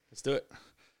Let's do it.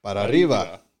 Para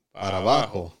arriba, para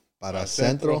abajo, para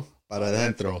centro, para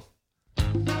adentro.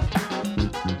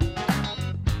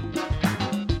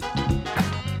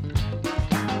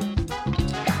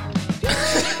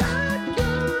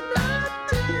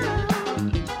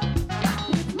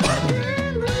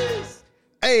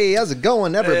 Hey, how's it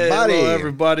going, everybody? Hello,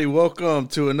 everybody. Welcome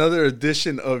to another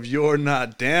edition of You're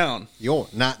Not Down. You're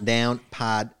Not Down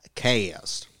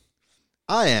podcast.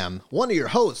 I am one of your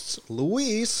hosts,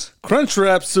 Luis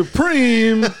Crunchwrap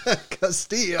Supreme.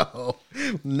 Castillo.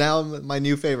 Now my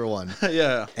new favorite one.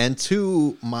 Yeah. And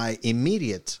to my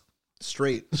immediate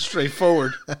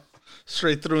Straightforward.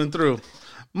 Straight through and through.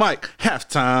 Mike,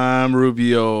 Halftime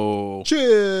Rubio.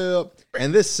 chill.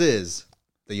 And this is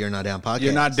the You're Not Down podcast.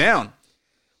 You're Not Down.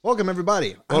 Welcome,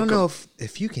 everybody. I Welcome. don't know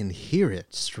if you can hear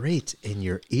it straight in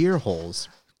your ear holes.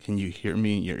 Can you hear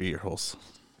me in your ear holes?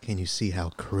 Can you see how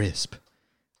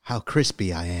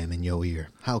crispy I am in your ear?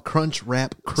 How crunch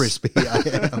wrap crispy I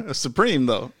am. Supreme,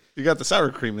 though. You got the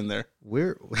sour cream in there.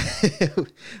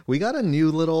 We got a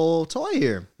new little toy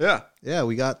here. Yeah. Yeah,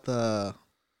 we got I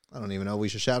don't even know. We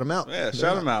should shout them out. Yeah,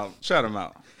 shout them out. Shout them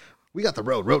out. We got the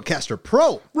Rodecaster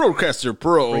Pro, Roadcaster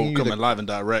Pro Bringing you coming live and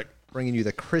direct. bringing you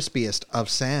the crispiest of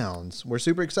sounds. We're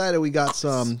super excited. We got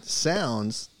some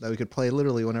sounds that we could play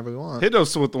literally whenever we want. Hit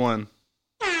us with one.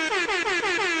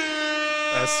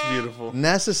 That's beautiful.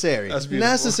 Necessary. That's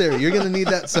beautiful. Necessary. You're going to need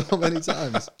that so many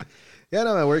times. Yeah,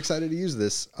 no, man, we're excited to use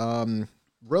this.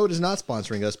 Rode is not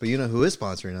sponsoring us, but you know who is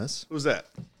sponsoring us? Who's that?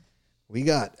 We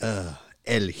got El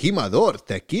Jimador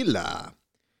Tequila.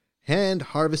 Hand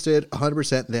harvested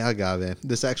 100% de agave.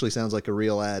 This actually sounds like a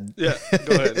real ad. Yeah,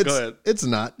 go ahead. Go ahead. It's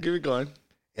not. Keep it going.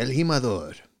 El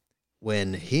Jimador.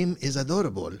 When him is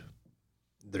adorable,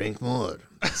 drink more.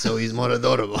 So he's more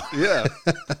adorable. Yeah.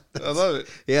 I love it.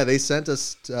 Yeah, they sent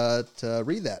us to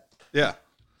read that. Yeah.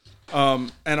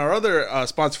 And our other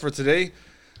sponsor for today,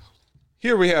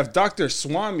 here we have Dr.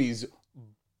 Swami's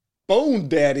Bone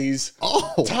Daddy's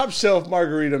Top Shelf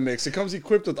Margarita Mix. It comes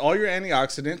equipped with all your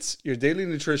antioxidants, your daily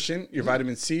nutrition, your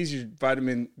vitamin C's, your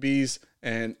vitamin B's,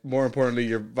 and more importantly,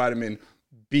 your vitamin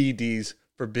BDs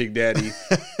for Big Daddy,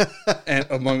 and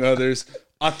among others.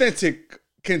 Authentic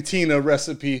Cantina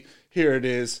recipe. Here it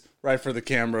is, right for the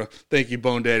camera. Thank you,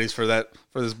 Bone Daddies, for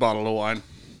this bottle of wine.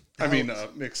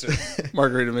 Mixer.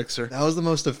 Margarita mixer. That was the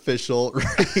most official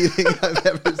reading I've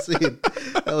ever seen.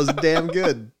 That was damn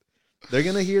good. They're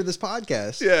going to hear this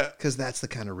podcast. Yeah. Because that's the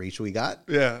kind of reach we got.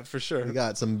 Yeah, for sure. We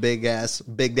got some Big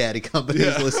Daddy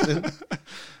companies listening.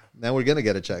 Now we're going to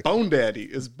get a check. Bone Daddy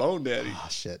is Bone Daddy. Oh,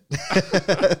 shit.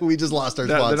 We just lost our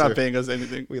sponsor. They're not paying us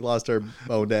anything. We lost our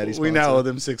Bone Daddy sponsor. We now owe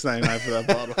them $6.99 for that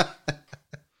bottle.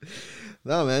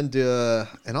 No, man.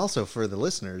 And also for the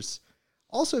listeners,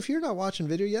 also, if you're not watching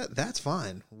video yet, that's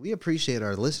fine. We appreciate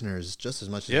our listeners just as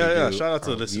much as we do. Yeah. Shout out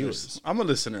to our the listeners. viewers. I'm a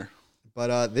listener.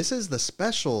 But this is the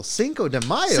special Cinco de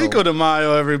Mayo Cinco de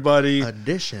Mayo, everybody.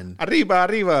 edition.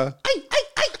 Arriba. Yeah.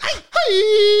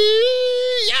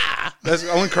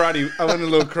 I went a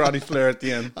little karate flair at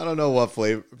the end. I don't know what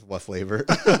flavor, what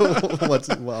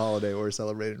holiday we're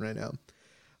celebrating right now.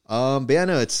 But yeah,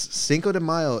 no, it's Cinco de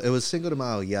Mayo. It was Cinco de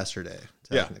Mayo yesterday,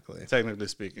 technically. Yeah, technically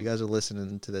speaking. You guys are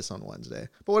listening to this on Wednesday.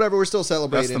 But whatever, we're still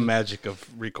celebrating. That's the magic of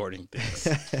recording things.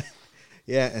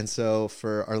 Yeah, and so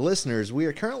for our listeners, we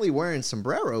are currently wearing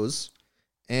sombreros,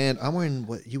 and I'm wearing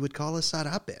what you would call a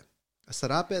sarape. A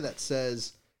sarape that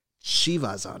says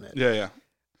Chivas on it. Yeah.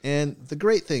 And the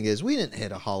great thing is we didn't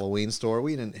hit a Halloween store.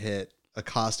 We didn't hit a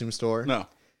costume store. No.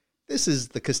 This is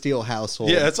the Castillo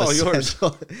household. Yeah, it's all yours.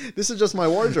 This is just my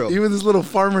wardrobe. Even this little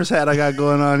farmer's hat I got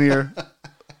going on here.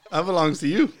 That belongs to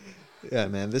you. Yeah,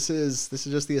 man. This is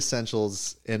just the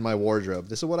essentials in my wardrobe.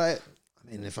 This is what I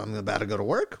mean, if I'm about to go to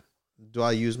work, do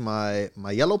I use my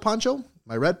yellow poncho?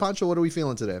 My red poncho? What are we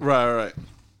feeling today? Right.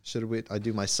 I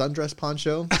do my sundress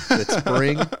poncho? It's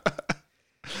spring.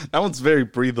 That one's very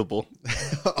breathable.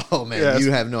 Oh, man. Yeah,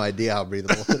 you have no idea how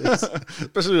breathable it is.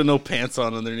 Especially with no pants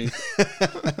on underneath.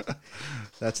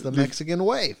 That's the Mexican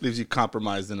way. Leaves you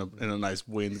compromised in a nice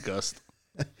wind gust.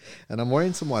 And I'm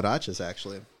wearing some huaraches,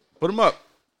 actually. Put them up.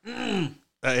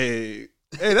 Hey,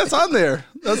 that's on there.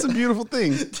 That's a beautiful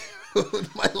thing.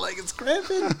 Dude, my leg is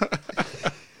cramping.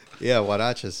 Yeah,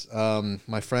 huaraches.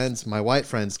 My white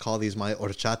friends call these my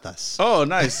horchatas. Oh,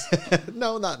 nice.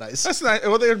 No, not nice. That's nice.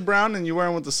 Well, they're brown and you wear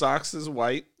them with the socks is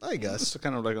white. I guess. It's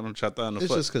kind of like an horchata on the It's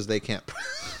foot. just because they can't.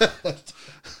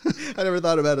 I never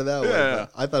thought about it that way. Yeah.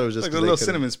 I thought it was just like a little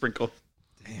cinnamon sprinkle.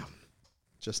 Damn.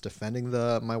 Just defending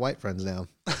my white friends now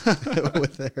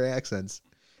with their accents.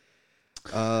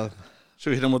 Should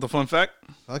we hit them with a fun fact?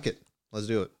 Fuck it. Let's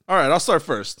do it. All right, I'll start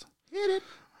first. Hit it.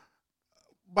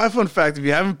 my fun fact, if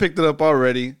you haven't picked it up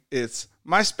already, it's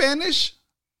my Spanish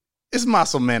is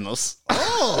más o menos.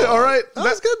 Oh, all right.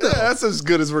 That's good, though. Yeah, that's as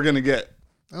good as we're going to get.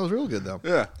 That was real good, though.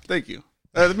 Yeah, thank you.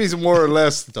 That means more or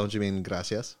less. Don't you mean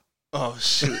gracias? Oh,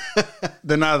 shoot.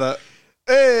 De nada.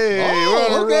 Hey, we're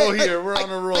on a roll here. We're on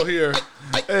a roll here.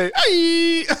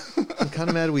 Hey. I'm kind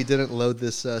of mad we didn't load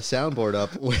this soundboard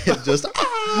up with just...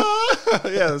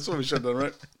 Yeah, that's what we should have done,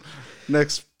 right?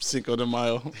 Next Cinco de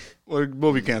Mayo.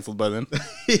 We'll be canceled by then.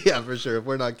 Yeah, for sure. If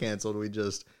we're not canceled, we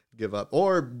just give up.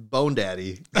 Or Bone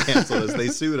Daddy canceled us. They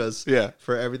sued us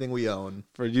for everything we own.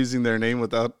 For using their name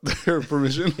without their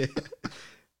permission. Yeah.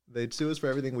 They'd sue us for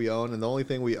everything we own, and the only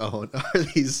thing we own are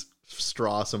these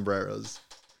straw sombreros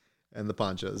and the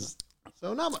ponchos.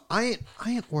 So I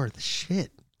ain't worth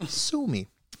shit. Sue me.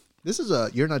 This is a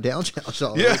You're Not Down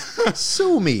challenge. Yeah.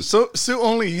 Sue me. So sue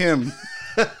only him.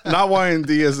 Not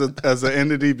YND as an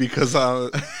entity, because I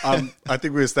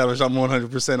think we established I'm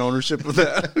 100% ownership of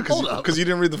that. Because you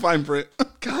didn't read the fine print.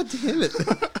 God damn it.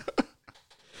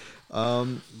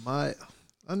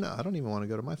 No, I don't even want to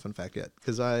go to my fun fact yet,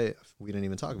 because we didn't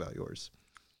even talk about yours.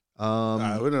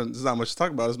 There's not much to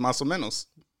talk about. It's más o menos.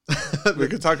 We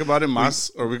could talk about it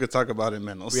más, or we could talk about it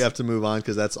menos. We have to move on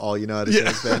because that's all you know how to say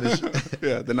in Spanish.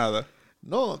 Yeah, de nada.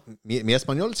 No, mi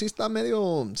español sí está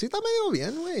medio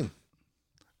bien, güey.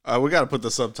 We got to put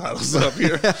the subtitles up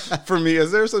here. For me,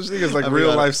 is there such thing as like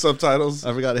real life subtitles?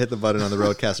 I forgot to hit the button on the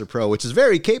Rodecaster Pro, which is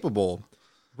very capable.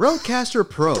 Rodecaster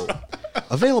Pro,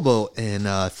 available in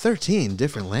 13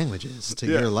 different languages to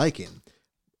your liking.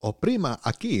 Oprima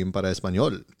aquí para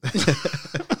español.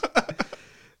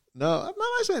 No,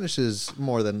 my Spanish is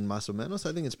more than más o menos.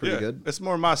 I think it's pretty good. It's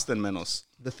more más than menos.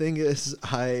 The thing is,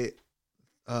 I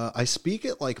speak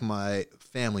it like my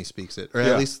family speaks it, or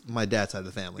at least my dad's side of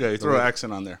the family. Yeah, you throw an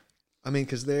accent on there. I mean,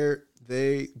 because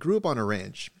they grew up on a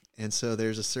ranch, and so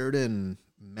there's a certain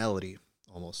melody,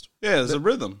 almost. Yeah, there's a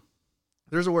rhythm.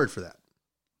 There's a word for that.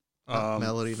 Not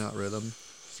melody, not rhythm.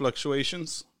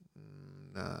 Fluctuations?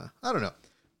 Nah, I don't know.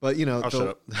 But, I'll shut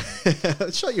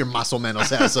up. Shut your muscle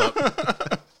menos ass up.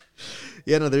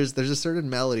 Yeah, no, there's a certain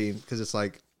melody, because it's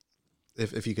like,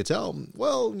 if you could tell,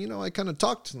 well, I kind of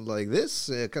talked like this,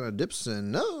 it kind of dips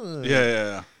and no.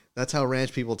 Yeah. That's how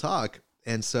ranch people talk.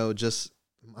 And so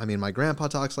my grandpa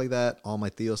talks like that. All my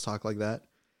tios talk like that.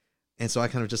 And so I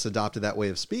kind of just adopted that way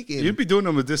of speaking. You'd be doing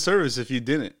them a disservice if you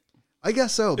didn't. I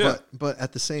guess so. Yeah. But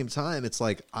at the same time, it's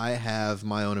like I have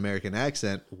my own American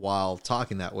accent while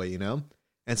talking that way,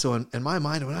 And so in my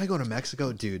mind, when I go to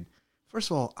Mexico, dude, first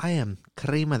of all, I am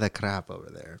crema de crap over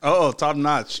there. Oh, top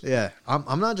notch. Yeah.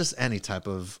 I'm not just any type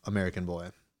of American boy.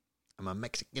 I'm a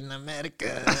Mexican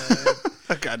American.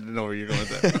 I didn't know where you're going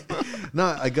with that. No,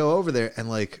 I go over there and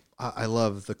I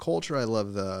love the culture. I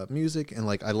love the music, and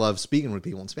I love speaking with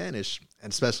people in Spanish,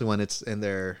 and especially when it's in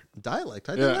their dialect.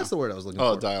 I think that's the word I was looking for.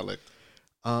 Oh, dialect.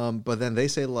 But then they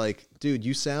say dude,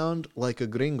 you sound like a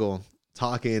gringo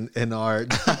talking in our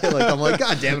dialect. I'm like,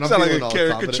 God damn it, I'm feeling all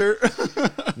caricature.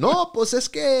 No, pues es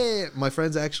que my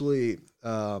friends actually,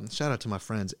 shout out to my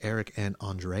friends Eric and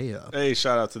Andrea. Hey,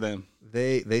 shout out to them.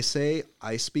 They say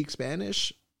I speak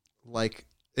Spanish like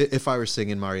if I were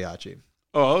singing mariachi.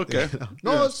 Oh, okay.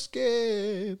 No, es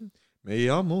que me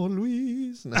llamo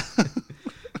Luis. No,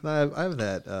 I have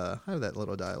that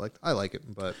little dialect. I like it,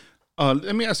 but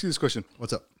let me ask you this question.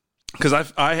 What's up? Because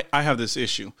I have this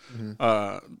issue.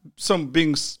 I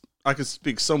could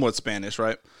speak somewhat Spanish,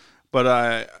 right? But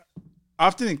I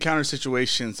often encounter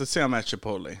situations. Let's say I'm at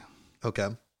Chipotle. Okay.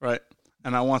 Right,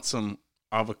 and I want some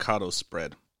avocado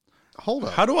spread. Hold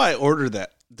on. How do I order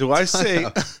that? Do I say?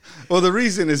 Well, the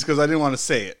reason is because I didn't want to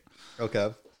say it.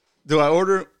 Okay. Do I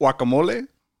order guacamole?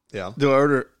 Yeah. Do I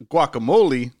order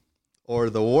guacamole? Or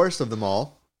the worst of them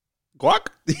all, guac?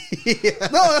 Yeah.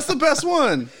 No, that's the best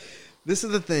one. This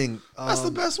is the thing. That's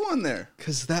the best one there.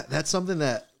 Because that's something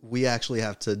that we actually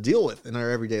have to deal with in our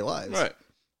everyday lives. Right.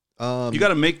 You got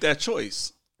to make that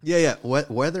choice. Yeah.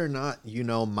 Whether or not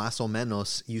más o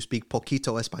menos, you speak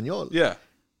poquito español. Yeah.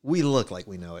 We look like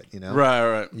we know it,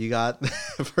 Right. You got,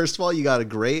 first of all, you got a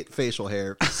great facial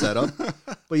hair setup,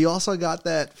 but you also got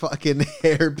that fucking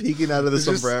hair peeking out of the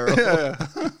sombrero. Yeah.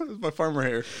 It's my farmer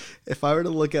hair. If I were to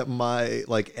look at my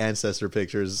ancestor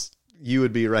pictures, you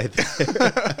would be right there.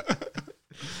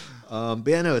 But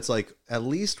yeah, no, it's like at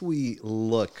least we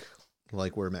look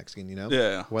like we're Mexican,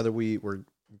 Yeah. Whether we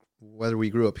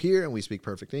grew up here and we speak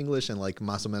perfect English and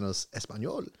más o menos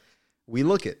español, we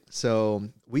look it. So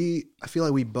I feel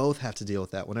like we both have to deal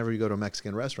with that whenever you go to a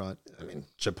Mexican restaurant. I mean,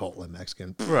 Chipotle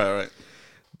Mexican. Right.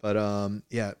 But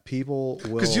yeah, people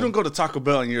will. Because you don't go to Taco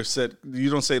Bell and you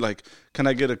don't say can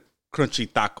I get a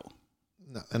crunchy taco?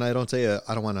 No, and I don't say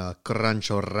I don't want a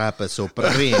Cruncho Rapa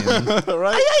Supreme.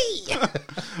 Right?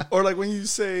 Or like when you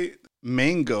say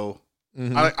mango,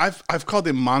 I've called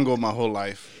it mango my whole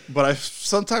life, but I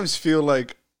sometimes feel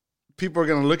like people are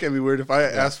going to look at me weird if I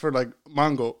ask for like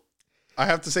mango. I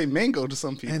have to say mango to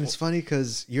some people. And it's funny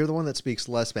because you're the one that speaks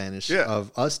less Spanish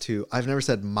of us two. I've never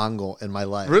said mango in my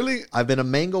life. Really? I've been a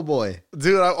mango boy.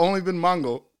 Dude, I've only been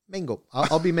mango. Mango.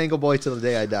 I'll be mango boy till the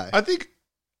day I die. I think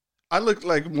I look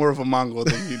like more of a mango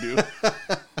than you do.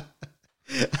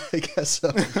 I guess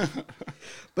so.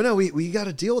 But no, we got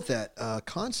to deal with that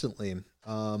constantly.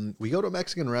 We go to a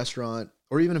Mexican restaurant,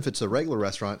 or even if it's a regular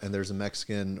restaurant and there's a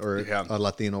Mexican or a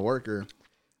Latino worker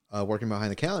working behind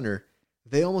the counter,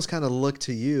 they almost kind of look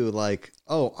to you like,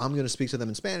 oh, I'm going to speak to them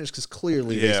in Spanish because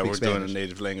clearly they speak Spanish. Yeah, we're doing a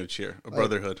native language here, a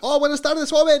brotherhood. Oh, buenas tardes,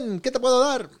 joven. ¿Qué te puedo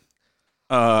dar?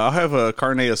 I'll have a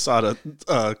carne asada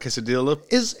quesadilla.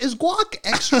 Is guac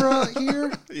extra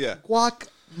here? Yeah. Guac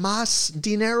más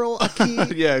dinero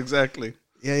aquí? Yeah, exactly.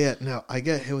 Yeah. No, I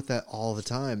get hit with that all the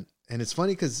time. And it's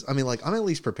funny because, I mean, like, I'm at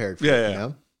least prepared for it, you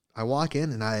know? I walk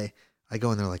in and I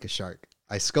go in there like a shark.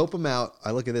 I scope him out.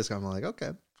 I look at this guy. I'm like,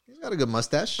 okay. He's got a good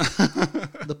mustache.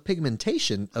 The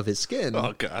pigmentation of his skin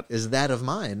is that of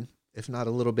mine, if not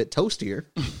a little bit toastier.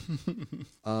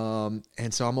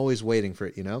 And so I'm always waiting for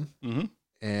it, you know? Mm-hmm.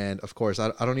 And, of course,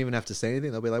 I don't even have to say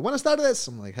anything. They'll be like, buenas tardes.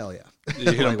 I'm like, hell yeah.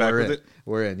 You hit them back with it?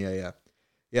 We're in, yeah.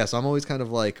 Yeah, so I'm always kind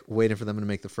of like waiting for them to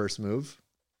make the first move.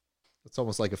 It's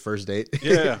almost like a first date.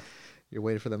 Yeah. You're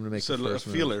waiting for them to make the first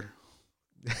move. Feeler.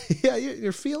 Yeah,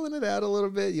 you're feeling it out a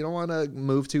little bit. You don't want to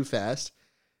move too fast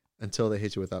until they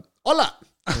hit you with a hola.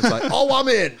 And it's like, oh, I'm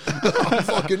in. I'm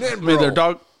fucking in,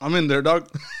 bro. I'm in there, dog.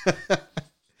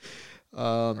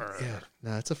 Yeah,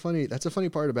 no, that's a funny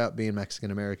part about being Mexican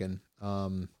American.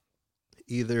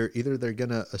 Either they're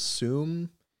gonna assume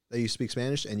that you speak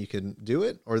Spanish and you can do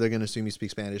it, or they're gonna assume you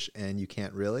speak Spanish and you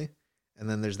can't really. And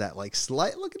then there's that like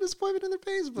slight look of disappointment in their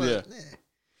face, but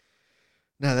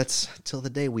no, that's till the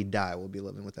day we die. We'll be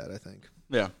living with that, I think.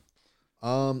 Yeah.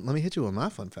 Let me hit you with my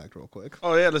fun fact real quick.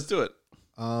 Oh yeah, let's do it.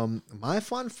 My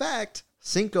fun fact,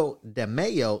 Cinco de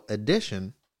Mayo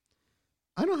edition.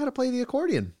 I know how to play the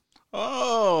accordion.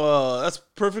 Oh, that's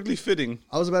perfectly fitting.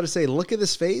 I was about to say, look at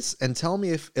this face and tell me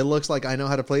if it looks like I know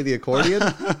how to play the accordion.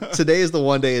 Today is the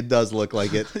one day it does look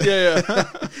like it. Yeah.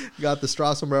 Got the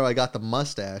straw sombrero. I got the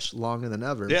mustache longer than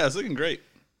ever. Yeah, it's looking great.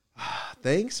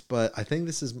 Thanks, but I think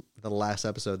this is the last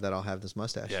episode that I'll have this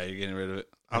mustache. Yeah, you're getting rid of it.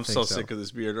 I'm so sick of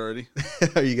this beard already.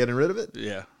 Are you getting rid of it?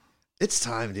 Yeah. It's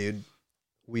time, dude.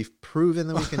 We've proven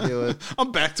that we can do it.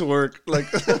 I'm back to work.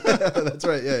 Like That's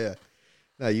right. Yeah.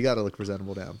 No, you got to look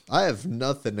presentable now. I have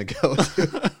nothing to go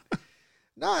to.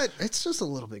 No, it's just a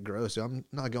little bit gross. Dude. I'm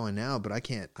not going now, but I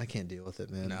can't deal with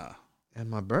it, man. Nah. And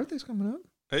my birthday's coming up.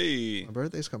 Hey. My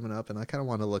birthday's coming up, and I kind of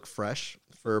want to look fresh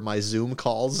for my Zoom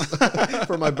calls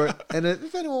for my birthday. And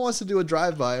if anyone wants to do a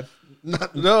drive-by.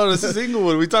 No, this is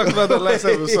Inglewood. We talked about that last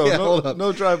episode. Yeah,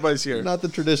 no drive-bys here. Not the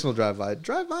traditional drive-by.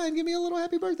 Drive by and give me a little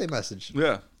happy birthday message.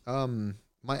 Yeah.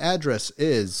 My address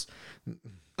is...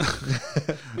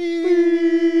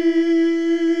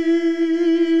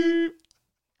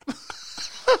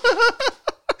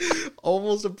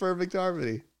 Almost a perfect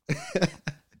harmony.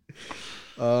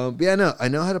 Yeah, no, I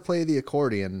know how to play the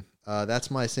accordion. That's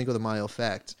my Cinco de Mayo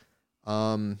fact.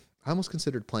 I almost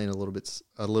considered playing a little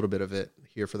bit of it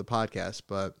here for the podcast,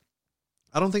 but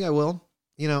I don't think I will.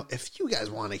 You know, if you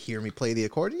guys want to hear me play the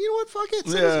accordion, you know what? Fuck it.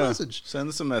 Send us a message. Send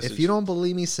us a message. If you don't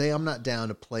believe me, say I'm not down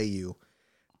to play you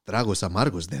Tragos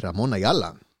Amargos de Ramon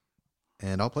Ayala,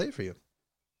 and I'll play it for you.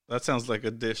 That sounds like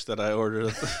a dish that I ordered.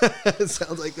 It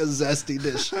sounds like a zesty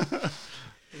dish.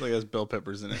 Like it has bell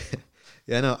peppers in it.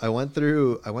 Yeah, no, I went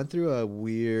through a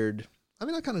weird... I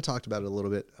mean, I kind of talked about it a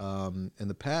little bit in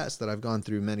the past that I've gone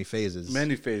through many phases.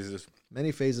 Many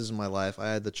phases in my life. I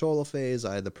had the Cholo phase.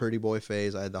 I had the Pretty Boy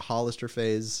phase. I had the Hollister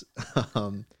phase.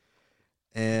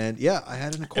 And yeah, I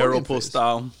had an accordion phase.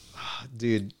 Aeropostale.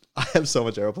 Dude, I have so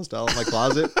much Aeropostale in my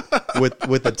closet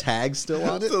with the tag still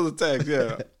on it. Still the tag,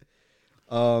 yeah.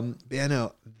 Yeah,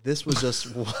 no, this was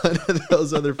just one of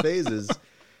those other phases.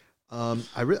 I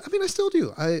still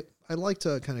do. I like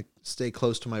to kind of stay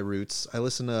close to my roots. I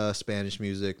listen to Spanish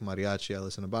music, mariachi. I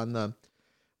listen to banda.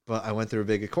 But I went through a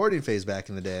big accordion phase back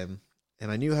in the day.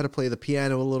 And I knew how to play the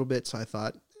piano a little bit. So I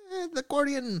thought, the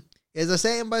accordion is the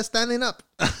same by standing up.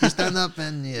 You stand up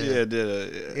and you do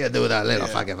that little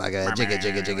fucking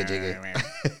jiggy.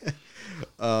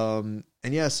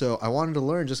 And yeah, so I wanted to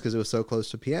learn just because it was so close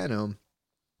to piano.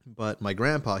 But my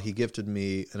grandpa, he gifted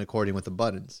me an accordion with the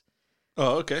buttons.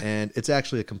 Oh, okay. And it's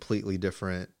actually a completely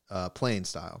different playing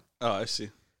style. Oh, I see.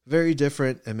 Very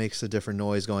different. It makes a different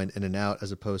noise going in and out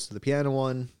as opposed to the piano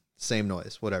one. Same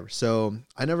noise, whatever. So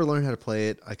I never learned how to play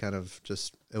it. I kind of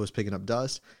just, it was picking up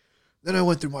dust. Then I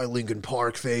went through my Linkin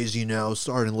Park phase,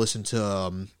 started to listen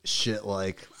to shit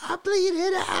like, I bleed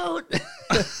it out.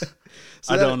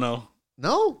 So I don't know.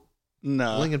 No?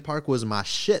 No. Linkin Park was my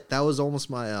shit. That was almost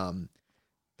my,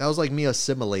 that was like me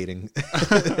assimilating.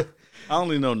 I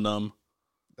only know Numb.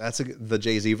 That's the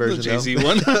Jay-Z version. The Jay-Z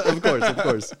one. Of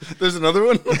course. There's another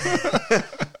one.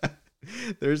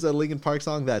 There's a Linkin Park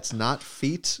song that's not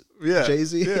feat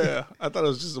Jay-Z. Yeah. I thought it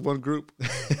was just one group.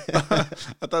 I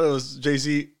thought it was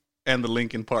Jay-Z and the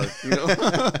Linkin Park.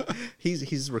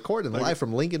 He's recording live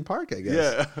from Linkin Park, I guess.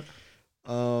 Yeah.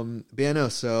 But yeah, no,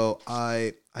 so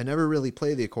I never really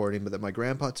played the accordion, but then my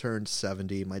grandpa turned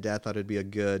 70. My dad thought it'd be a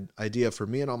good idea for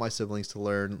me and all my siblings to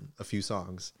learn a few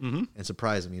songs and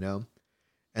surprise him,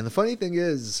 And the funny thing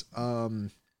is,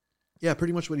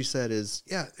 pretty much what he said is,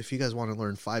 if you guys want to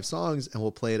learn 5 songs and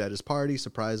we'll play it at his party,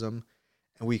 surprise him.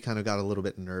 And we kind of got a little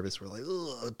bit nervous. We're like,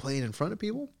 ugh, playing in front of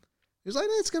people? He was like,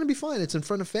 it's going to be fine. It's in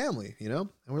front of family, And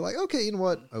we're like, okay, you know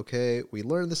what? Okay, we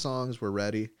learned the songs. We're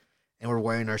ready. And we're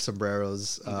wearing our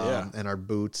sombreros and our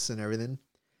boots and everything.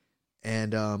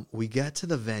 And we get to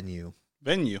the venue.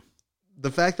 The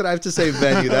fact that I have to say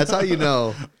venue, that's how you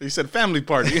know. You said family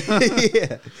party.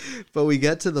 Yeah. But we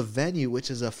get to the venue, which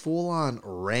is a full-on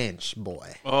ranch,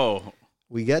 boy. Oh.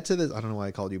 We get to this. I don't know why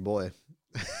I called you boy.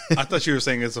 I thought you were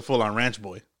saying it's a full-on ranch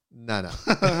boy. No.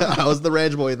 I was the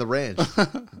ranch boy in the ranch,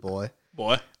 boy.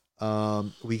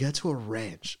 We get to a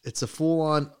ranch. It's a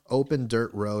full-on open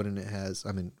dirt road, and it has,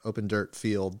 open dirt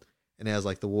field, and it has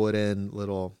like the wooden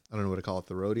little, I don't know what to call it,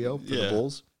 the rodeo for the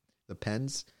bulls, the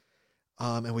pens.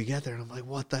 And we get there, and I'm like,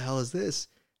 what the hell is this?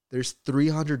 There's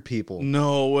 300 people.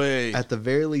 No way. At the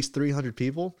very least, 300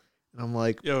 people. And I'm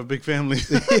like, you have a big family.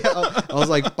 I was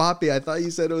like, Papi, I thought you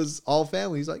said it was all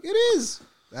family. He's like, it is.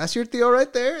 That's your Theo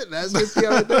right there. That's your Theo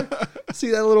right there. See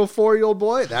that little 4-year-old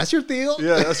boy? That's your Theo.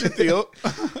 Yeah, that's your Theo.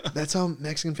 That's how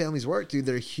Mexican families work, dude.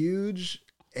 They're huge.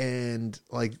 And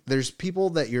like, there's people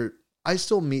that I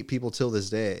still meet people till this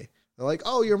day. They're like,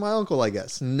 oh, you're my uncle, I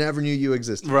guess. Never knew you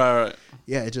existed. Right.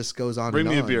 Yeah, it just goes on Bring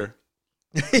and me on. a beer.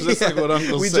 That's like what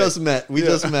uncles say. We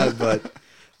just met, but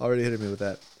already hitting me with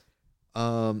that.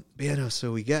 But yeah, no,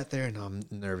 so we get there, and I'm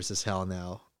nervous as hell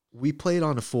now. We played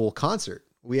on a full concert.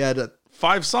 We had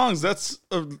 5 songs. That's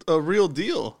a real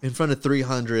deal. In front of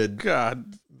 300, God,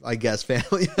 I guess,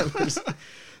 family members. But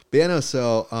yeah, no,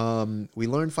 so we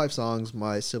learned 5 songs.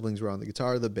 My siblings were on the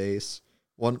guitar, the bass.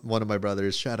 One of my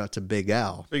brothers, shout out to Big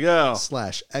Al. /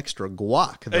 Extra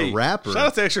Guac, the rapper. Shout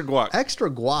out to Extra Guac.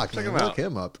 Extra Guac, check man. Him Look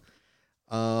him up.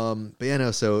 But yeah, no,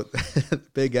 so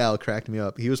Big Al cracked me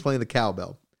up. He was playing the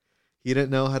cowbell. He didn't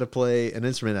know how to play an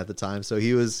instrument at the time, so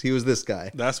he was this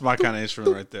guy. That's my kind of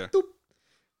instrument right there.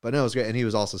 But no, it was great, and he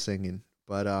was also singing.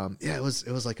 But it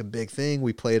was like a big thing.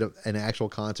 We played an actual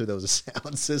concert that was a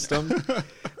sound system,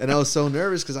 and I was so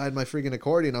nervous because I had my freaking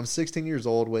accordion. I'm 16 years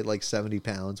old, weighed like 70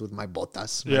 pounds with my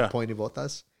botas, my pointy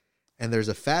botas. And there's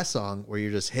a fast song where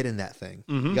you're just hitting that thing.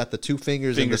 Mm-hmm. You got the 2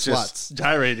 fingers in the slots, just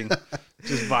gyrating,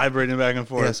 just vibrating back and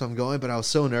forth. Yeah, so I'm going, but I was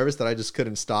so nervous that I just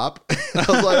couldn't stop. I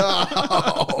was like,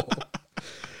 oh.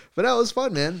 But that was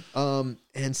fun, man.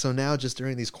 And so now, just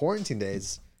during these quarantine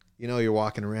days, you're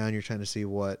walking around, you're trying to see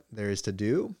what there is to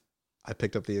do. I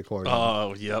picked up the accordion.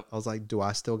 Oh, yep. I was like, do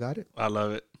I still got it? I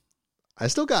love it. I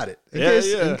still got it.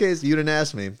 In case you didn't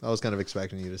ask me, I was kind of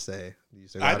expecting you to say.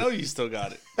 I know you still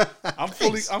got it.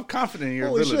 I'm confident in your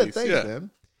abilities. Shit, thanks, man.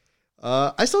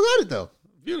 I still got it though.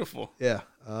 Beautiful. Yeah,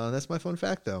 that's my fun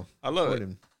fact though. I love it.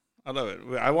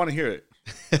 I want to hear it.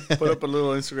 Put up a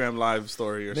little Instagram live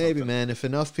story or something. Maybe, man. If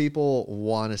enough people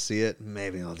want to see it,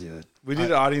 maybe I'll do it. We need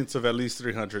an audience of at least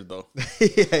 300 though.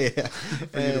 Yeah.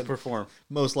 For you to perform.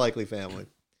 Most likely family.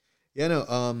 Yeah,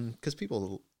 no. Because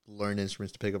people learn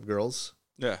instruments to pick up girls.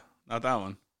 Yeah, not that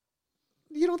one.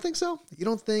 You don't think so? You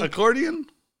don't think accordion?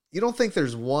 You don't think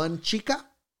there's one chica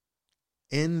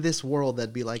in this world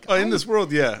that'd be like, in this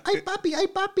world, yeah. Ay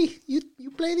papi,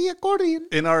 you play the accordion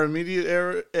in our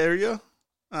immediate area?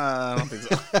 I don't think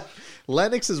so.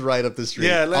 Lennox is right up the street.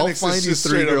 Yeah, Lennox I'll find is you just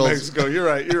 3 girls. Mexico. You're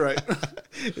right.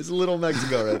 It's a little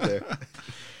Mexico right there.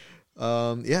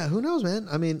 Yeah, who knows, man?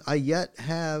 I mean, I yet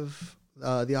have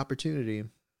the opportunity.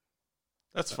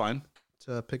 That's fine.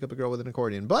 To pick up a girl with an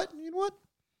accordion. But, you know what?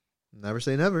 Never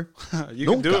say never. You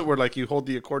can do it where like you hold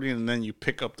the accordion and then you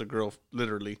pick up the girl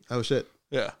literally. Oh, shit.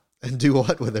 Yeah. And do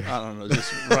what with her? I don't know.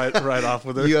 Just right off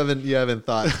with her. You haven't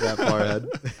thought that far ahead.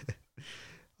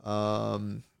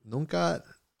 Nunca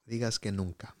digas que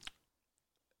nunca.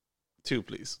 2,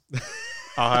 please.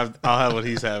 I'll have what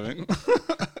he's having.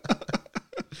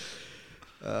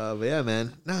 But yeah,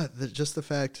 man. No, just the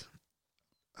fact.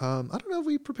 I don't know if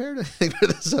we prepared anything for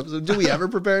this episode. Do we ever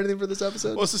prepare anything for this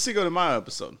episode? Well, it's the Cinco de Mayo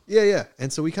episode. Yeah.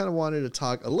 And so we kind of wanted to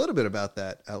talk a little bit about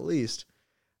that, at least.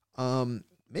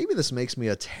 Maybe this makes me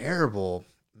a terrible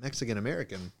Mexican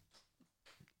American.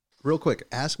 Real quick,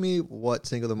 ask me what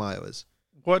Cinco de Mayo is.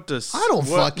 I don't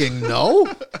fucking know.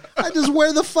 I just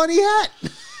wear the funny hat.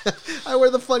 I wear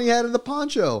the funny hat and the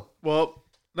poncho. Well,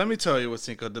 let me tell you what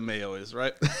Cinco de Mayo is,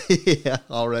 right? Yeah,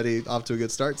 already off to a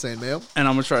good start saying Mayo. And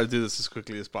I'm going to try to do this as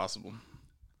quickly as possible.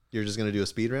 You're just going to do a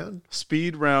speed round?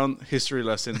 Speed round history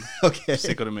lesson. Okay.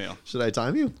 Cinco de Mayo. Should I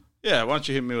time you? Yeah, why don't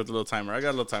you hit me with a little timer? I got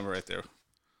a little timer right there.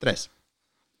 3,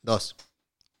 2,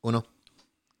 1,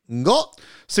 go!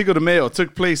 Cinco de Mayo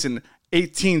took place in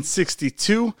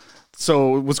 1862.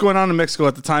 So what's going on in Mexico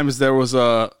at the time is there was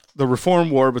the Reform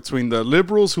War between the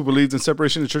liberals who believed in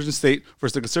separation of church and state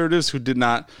versus the conservatives who did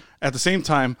not. At the same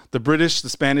time, the British, the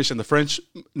Spanish, and the French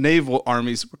naval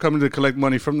armies were coming to collect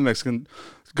money from the Mexican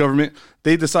government.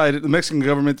 The Mexican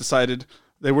government decided,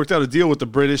 they worked out a deal with the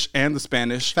British and the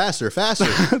Spanish. Faster.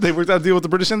 They worked out a deal with the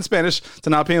British and the Spanish to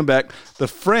not pay them back. The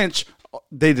French,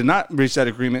 they did not reach that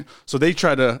agreement, so they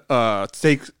tried to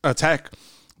attack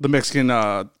the Mexican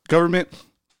government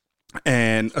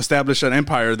and establish an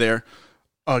empire there.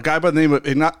 A guy by the name of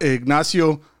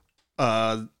Ignacio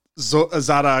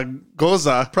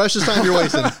Zaragoza. Precious time you're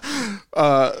wasting.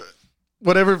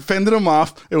 Whatever, fended them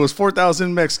off. It was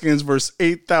 4,000 Mexicans versus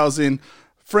 8,000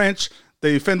 French.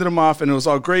 They fended him off, and it was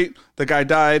all great. The guy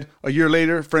died. A year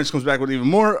later, French comes back with even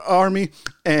more army,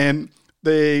 and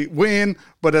they win.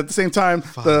 But at the same time,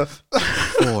 5,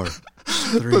 4,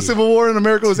 3, the Civil War in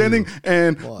America was ending,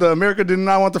 and 1. the America did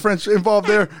not want the French involved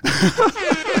there.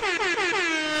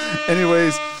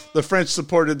 Anyways, the French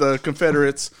supported the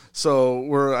Confederates,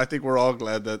 so I think we're all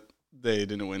glad that they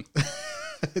didn't win.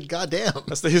 Goddamn.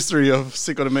 That's the history of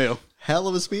Cinco de Mayo. Hell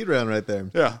of a speed round right there.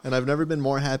 Yeah. And I've never been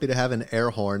more happy to have an air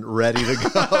horn ready to go.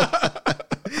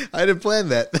 I didn't plan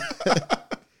that.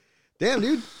 Damn,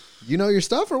 dude. You know your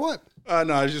stuff or what?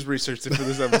 No, I just researched it for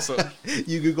this episode.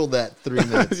 You Googled that 3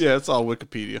 minutes. Yeah, it's all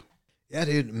Wikipedia. Yeah,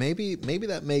 dude. Maybe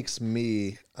that makes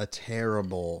me a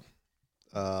terrible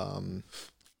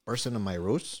person of my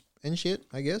roots and shit,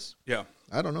 I guess. Yeah.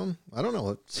 I don't know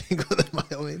what Cinco de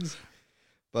Mayo means.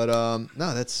 But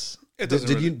no, that's...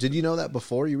 Did you know that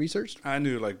before you researched? I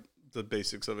knew like the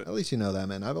basics of it. At least you know that,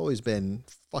 man. I've always been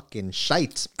fucking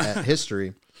shite at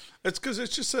history. It's because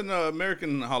it's just an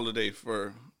American holiday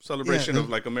for celebration of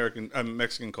like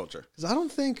Mexican culture. Because I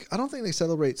don't think they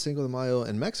celebrate Cinco de Mayo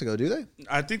in Mexico, do they?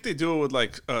 I think they do it with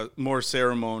like more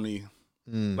ceremony,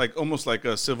 like almost like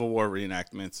a Civil War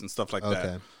reenactments and stuff like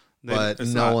that. But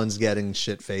no one's getting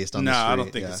shit faced on the street. No, I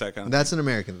don't think it's that kind of That's thing. an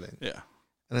American thing. Yeah.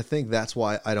 And I think that's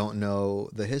why I don't know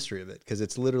the history of it. Because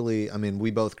it's literally, I mean,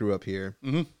 we both grew up here.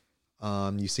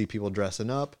 Mm-hmm. You see people dressing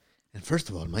up. And first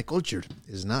of all, my culture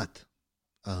is not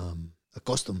a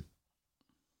custom.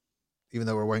 Even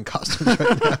though we're wearing costumes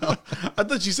right now. I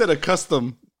thought you said a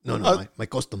custom. No, my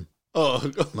custom. Oh.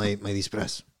 My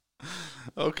disfraz.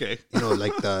 Okay. You know,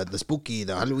 like the spooky,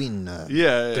 the Halloween,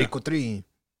 yeah. trick or treat,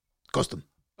 custom.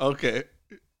 Okay.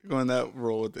 Going that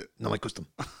roll with it. No, my custom.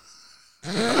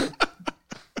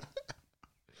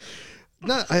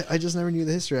 No, I just never knew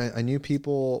the history. I knew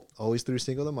people always threw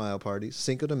Cinco de Mayo parties.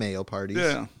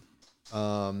 Yeah.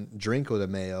 Drinko de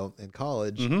Mayo in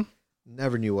college. Mm-hmm.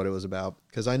 Never knew what it was about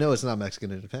because I know it's not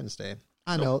Mexican Independence Day.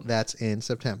 I know that's in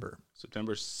September.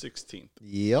 September 16th.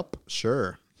 Yep,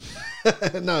 sure.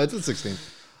 No, it's the 16th.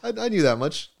 I knew that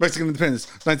much. Mexican Independence,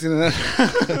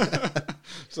 1999.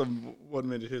 Some 1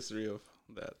 minute history of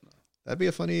that. That'd be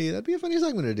a funny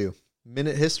segment to do.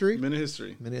 Minute history,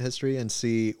 and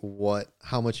see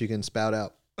how much you can spout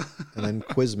out, and then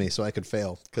quiz me so I could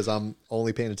fail because I'm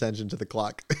only paying attention to the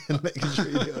clock and making sure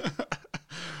you do it.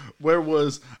 Where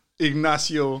was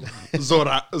Ignacio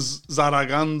Zaraganzo?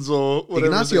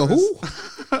 Ignacio who?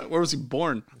 Where was he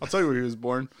born? I'll tell you where he was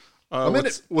born.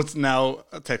 What's now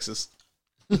Texas.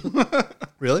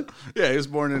 Really? Yeah, he was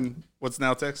born in what's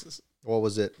now Texas. What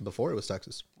was it before it was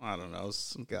Texas? I don't know.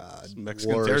 Some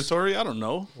Mexican territory? I don't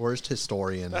know. Worst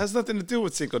historian. That has nothing to do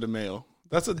with Cinco de Mayo.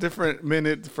 That's a different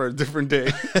minute for a different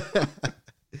day.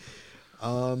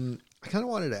 I kind of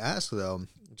wanted to ask, though,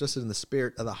 just in the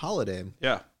spirit of the holiday.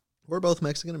 Yeah. We're both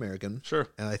Mexican American. Sure.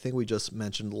 And I think we just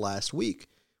mentioned last week,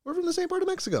 we're from the same part of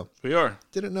Mexico. We are.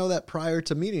 Didn't know that prior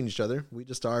to meeting each other. We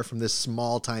just are from this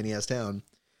small, tiny-ass town.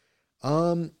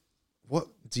 What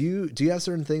do you have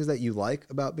certain things that you like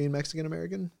about being Mexican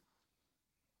American?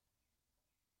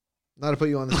 not to put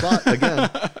you on the spot again,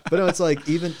 but no, it's like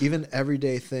even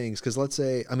everyday things. Because let's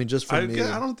say, I mean, just for me,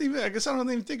 I guess I don't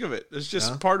even think of it. It's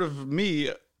just part of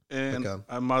me, and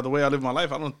the way I live my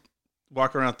life. I don't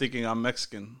walk around thinking I'm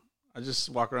Mexican. I just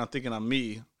walk around thinking I'm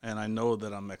me, and I know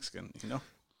that I'm Mexican. You know.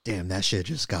 Damn, that shit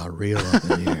just got real up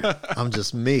in here. I'm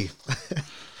just me.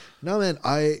 No, man,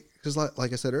 because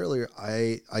like I said earlier,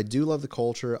 I do love the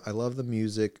culture. I love the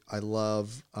music. I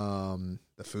love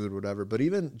the food, whatever. But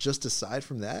even just aside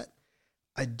from that,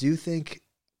 I do think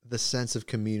the sense of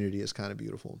community is kind of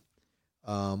beautiful.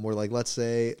 Where like, let's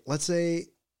say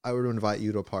I were to invite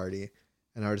you to a party,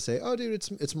 and I were to say, oh, dude,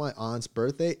 it's my aunt's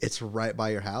birthday. It's right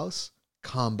by your house.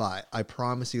 Come by. I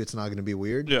promise you, it's not going to be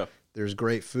weird. Yeah. There's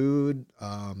great food.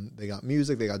 They got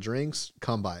music. They got drinks.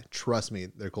 Come by. Trust me,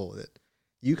 they're cool with it.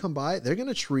 You come by, they're going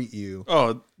to treat you.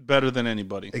 Oh, better than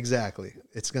anybody. Exactly.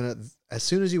 It's going to, as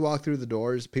soon as you walk through the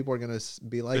doors, people are going to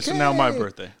be like, it's now my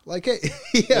birthday. Like, hey,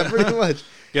 yeah, pretty much.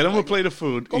 Get them a plate of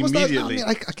food immediately.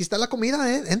 Aquí está la comida,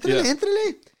 Entrele,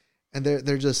 entrele. And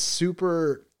they're just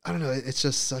super, I don't know. It's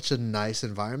just such a nice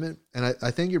environment. And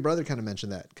I think your brother kind of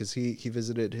mentioned that because he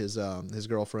visited his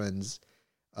girlfriend's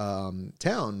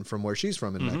town from where she's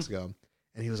from in Mexico,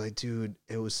 and he was like, dude,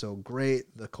 it was so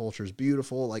great, the culture's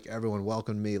beautiful, like everyone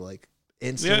welcomed me like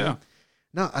instantly. Yeah.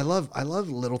 No, I love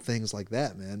little things like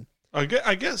that, man. I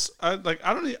guess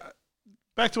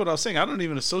back to what I was saying, I don't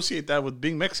even associate that with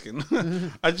being Mexican.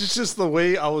 I just the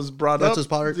way I was brought up. That's just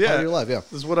part of your life. Yeah,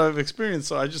 this is what I've experienced,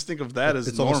 so I just think of that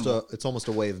as normal. It's almost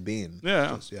a way of being.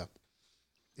 Yeah.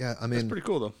 Yeah, I mean, it's pretty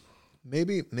cool though.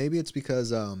 Maybe it's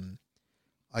because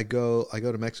I go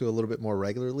to Mexico a little bit more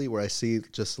regularly, where I see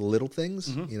just little things,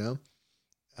 you know.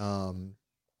 I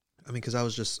mean, because I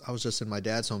was just in my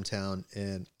dad's hometown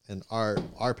and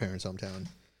our parents' hometown,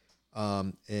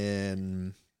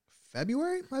 in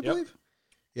February, I believe.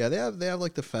 Yeah, they have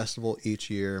like the festival each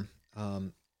year.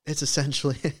 It's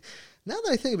essentially, now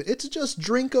that I think of it, it's just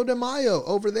Drinko de Mayo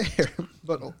over there,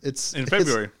 but it's in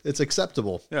February. It's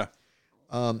acceptable. Yeah.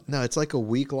 No, it's like a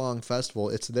week-long festival.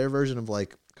 It's their version of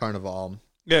like Carnival.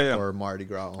 Yeah. Or Mardi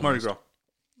Gras. Almost. Mardi Gras.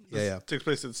 Yeah. Takes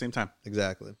place at the same time.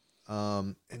 Exactly.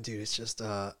 And dude, it's just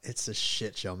it's a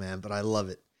shit show, man. But I love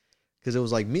it because it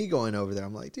was like me going over there.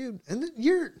 I'm like, dude, and then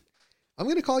I'm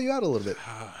gonna call you out a little bit.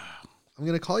 I'm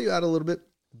gonna call you out a little bit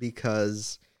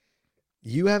because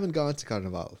you haven't gone to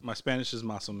Carnival. My Spanish is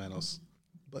más o menos.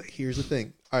 But here's the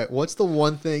thing. All right, what's the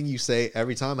one thing you say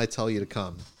every time I tell you to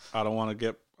come? I don't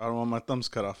want my thumbs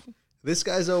cut off. This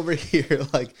guy's over here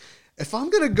like, if I'm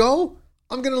gonna go,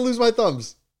 I'm going to lose my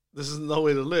thumbs. This is no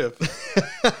way to live.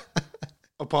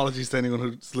 Apologies to anyone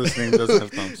who's listening who doesn't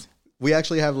have thumbs. We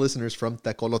actually have listeners from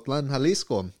Tecolotlan,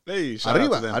 Jalisco. Hey, shout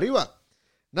out to them. Arriba.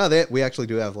 No, we actually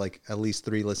do have like at least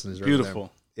 3 listeners.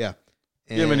 Beautiful. Yeah.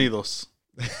 Bienvenidos.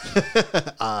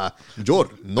 You're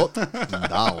not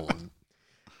down.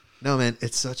 No, man,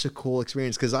 it's such a cool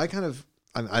experience because I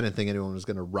didn't think anyone was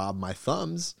going to rob my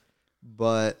thumbs.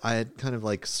 But I had kind of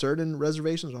like certain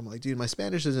reservations where I'm like, dude, my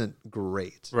Spanish isn't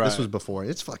great. Right. This was before.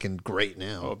 It's fucking great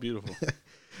now. Oh, beautiful.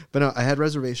 But no, I had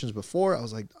reservations before. I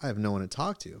was like, I have no one to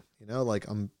talk to. You know, like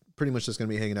I'm pretty much just going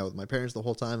to be hanging out with my parents the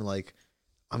whole time. And like,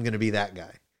 I'm going to be that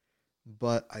guy.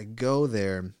 But I go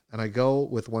there and I go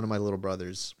with one of my little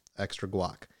brothers, Extra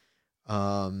Guac.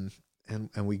 And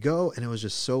we go and it was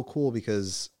just so cool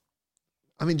because,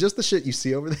 I mean, just the shit you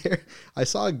see over there. I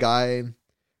saw a guy,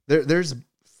 there's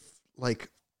like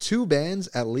 2 bands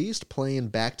at least playing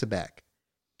back to back,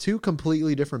 2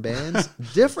 completely different bands,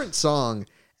 different song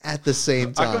at the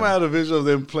same time. I come out of a visual of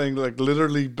them playing like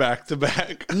literally back to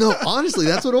back. No, honestly,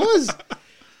 that's what it was.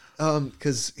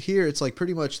 Because here it's like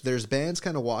pretty much there's bands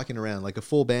kind of walking around like a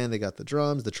full band. They got the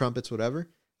drums, the trumpets, whatever,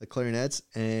 the clarinets,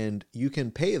 and you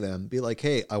can pay them. Be like,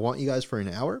 hey, I want you guys for an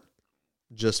hour.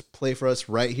 Just play for us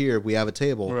right here. We have a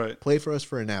table. Right. Play for us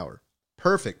for an hour.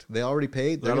 Perfect. They already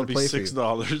paid. They're going to play for you.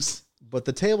 That'll be $6. But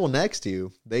the table next to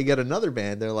you, they get another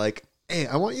band. They're like, hey,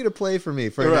 I want you to play for me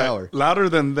for an hour. Louder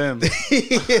than them.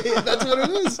 That's what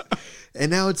it is.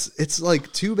 And now it's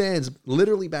like 2 bands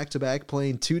literally back to back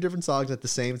playing 2 different songs at the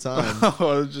same time.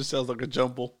 Oh, it just sounds like a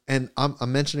jumble. And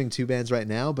I'm mentioning 2 bands right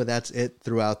now, but that's it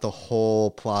throughout the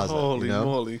whole plaza. Holy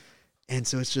moly. And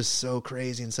so it's just so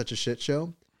crazy and such a shit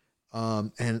show.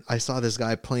 And I saw this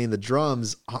guy playing the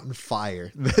drums on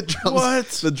fire.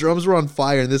 The drums were on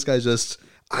fire, and this guy's just,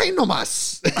 I no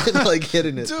mas, like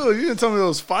hitting it. Dude, you didn't tell me there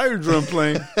was fire drum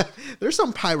playing. There's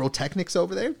some pyrotechnics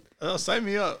over there. Oh, sign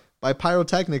me up. By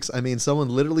pyrotechnics, I mean someone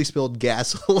literally spilled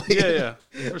gasoline. Yeah,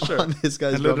 for sure. On this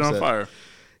guy's and lit it on fire.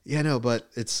 Yeah, no, but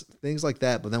it's things like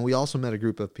that. But then we also met a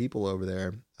group of people over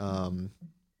there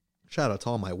Shout out to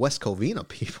all my West Covina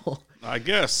people. I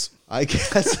guess.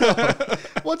 So.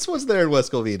 What's there in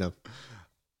West Covina?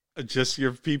 Just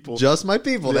your people. Just my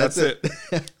people. That's it.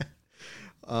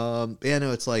 Yeah,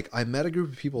 no, it's like I met a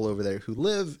group of people over there who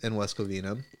live in West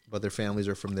Covina, but their families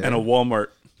are from there. And a Walmart.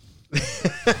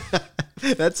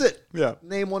 That's it. Yeah.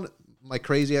 Name one. My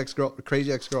crazy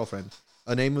ex-girlfriend.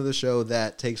 A name of the show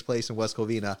that takes place in West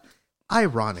Covina.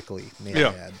 Ironically, may I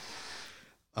add.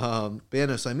 But yeah,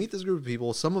 no, so I meet this group of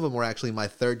people. Some of them were actually my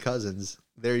third cousins.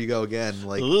 There you go again.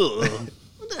 Like, no,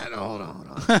 hold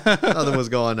on. Nothing was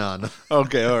going on.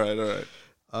 Okay, all right.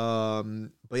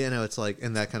 But yeah, no, it's like,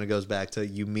 and that kind of goes back to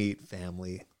you meet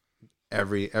family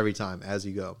every time as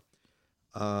you go.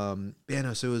 Yeah,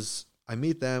 no, so it was, I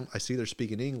meet them, I see they're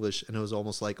speaking English, and it was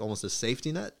almost a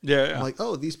safety net. Yeah. I'm like,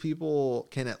 oh, these people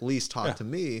can at least talk to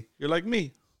me. You're like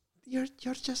me. You're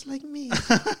just like me.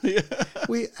 Yeah.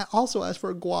 We also asked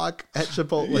for guac at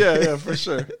Chipotle. Yeah, for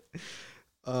sure.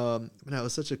 But no, it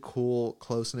was such a cool,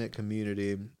 close-knit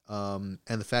community. And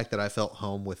the fact that I felt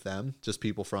home with them, just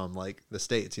people from like the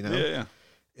States, you know? Yeah.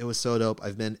 It was so dope.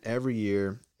 I've been every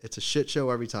year. It's a shit show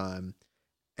every time.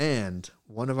 And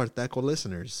one of our Teco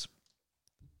listeners,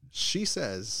 she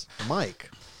says, Mike,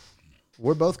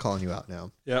 we're both calling you out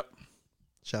now. Yep.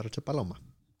 Shout out to Paloma.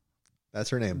 That's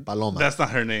her name, Paloma. That's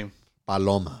not her name.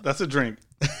 Paloma. That's a drink.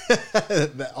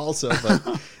 Also,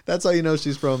 but that's how you know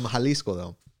she's from Jalisco,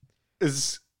 though.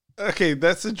 Okay,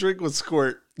 that's a drink with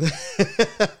squirt.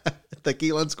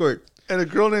 Tequila and squirt. And a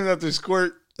girl named after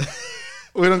Squirt.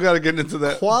 We don't got to get into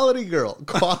that. Quality girl.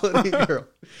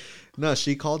 No,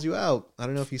 she called you out. I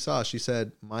don't know if you saw. She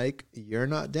said, Mike, you're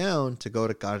not down to go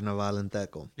to Carnaval in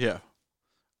Teco. Yeah.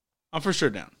 I'm for sure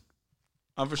down.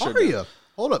 Are you?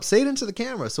 Hold up. Say it into the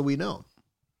camera so we know.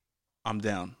 I'm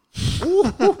down.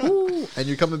 And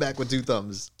you're coming back with 2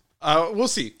 thumbs. We'll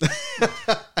see.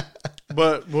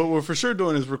 But what we're for sure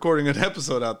doing is recording an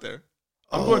episode out there.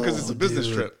 I'm going because it's a business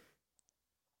trip.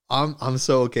 I'm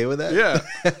so okay with that. Yeah.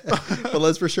 But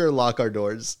let's for sure lock our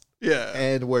doors. Yeah.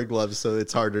 And wear gloves so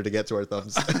it's harder to get to our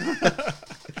thumbs.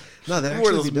 No, that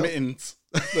wear those mittens.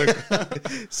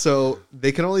 So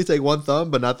they can only take 1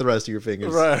 thumb, but not the rest of your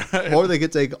fingers. Right. Or they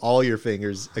could take all your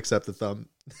fingers except the thumb.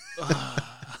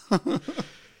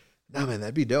 No, man,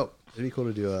 that'd be dope. It'd be cool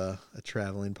to do a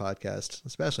traveling podcast,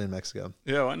 especially in Mexico.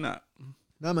 Yeah, why not?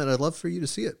 No, man, I'd love for you to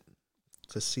see it.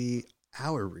 To see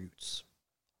our roots.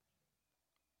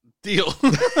 Deal.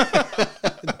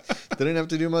 Didn't have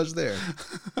to do much there.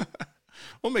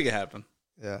 We'll make it happen.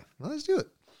 Yeah, well, let's do it.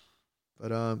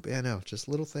 But yeah, no, just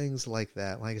little things like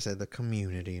that. Like I said, the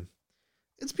community.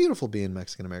 It's beautiful being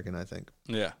Mexican American, I think.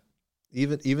 Yeah.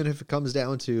 Even if it comes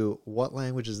down to what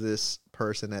language is this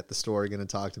person at the store going to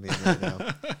talk to me in right now.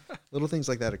 Little things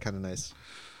like that are kind of nice.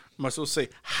 Am I supposed to say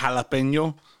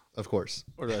jalapeno? Of course.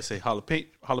 Or did I say jalapeno?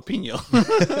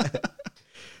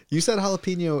 You said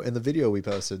jalapeno in the video we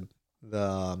posted.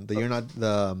 You're not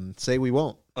the Say We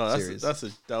Won't series.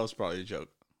 That was probably a joke.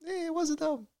 It wasn't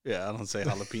though. Yeah, I don't say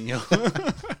jalapeno.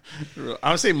 I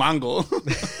don't say mango.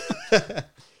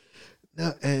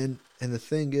 No, and the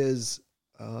thing is,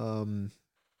 I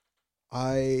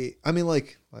mean,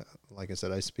 like I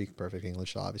said, I speak perfect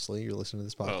English. Obviously, you're listening to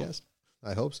this podcast.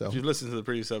 I hope so. If you listen to the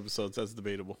previous episodes, that's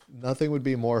debatable. Nothing would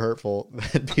be more hurtful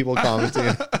than people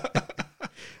commenting.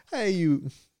 Hey,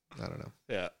 you. I don't know.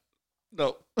 Yeah.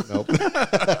 Nope.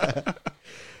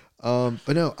 But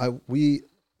no, we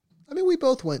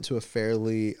both went to a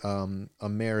fairly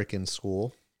American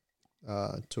school,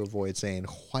 to avoid saying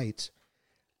white.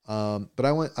 But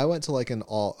I went to like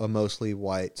a mostly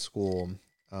white school,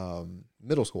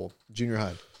 middle school, junior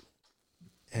high.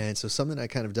 And so something I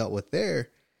kind of dealt with there,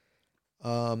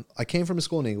 I came from a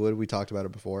school in Inglewood. We talked about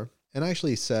it before. And I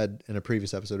actually said in a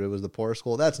previous episode it was the poor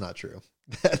school. That's not true.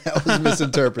 That was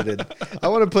misinterpreted. I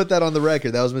want to put that on the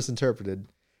record. That was misinterpreted.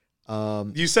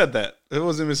 You said that. It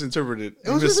wasn't misinterpreted. It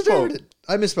was misinterpreted.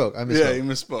 I misspoke. Yeah, you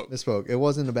misspoke. It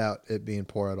wasn't about it being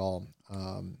poor at all.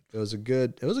 It was a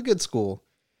good school.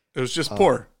 It was just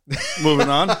poor. Moving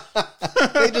on.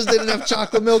 They just didn't have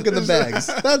chocolate milk in the bags.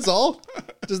 That's all.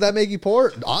 Does that make you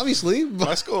poor? Obviously.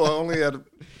 My school only had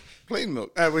plain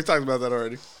milk. We talked about that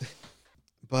already.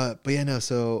 But yeah, no.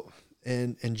 So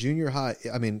in junior high,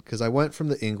 I mean, because I went from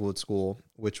the Inglewood school,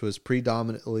 which was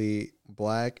predominantly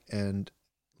Black and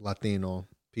Latino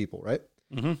people, right?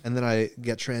 Mm-hmm. And then I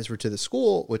get transferred to the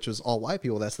school, which was all white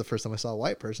people. That's the first time I saw a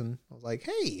white person. I was like,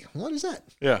 hey, what is that?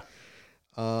 Yeah.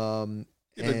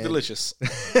 You look delicious.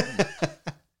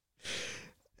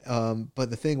 But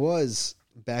the thing was,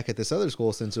 back at this other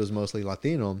school, since it was mostly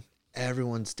Latino,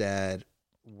 everyone's dad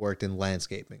worked in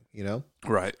landscaping, you know?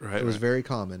 Right. It was very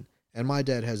common. And my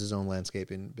dad has his own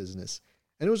landscaping business.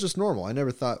 And it was just normal. I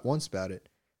never thought once about it.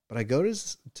 But I go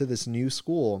to this new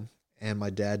school, and my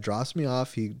dad drops me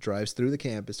off. He drives through the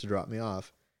campus to drop me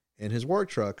off in his work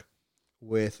truck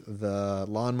with the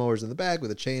lawnmowers in the back, with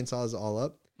the chainsaws all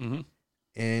up. Mm-hmm.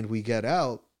 And we get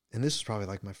out, and this is probably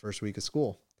like my first week of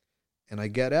school. And I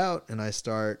get out, and I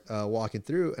start walking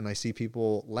through, and I see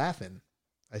people laughing.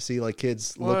 I see like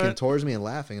kids looking towards me and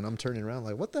laughing, and I'm turning around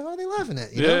like, what the hell are they laughing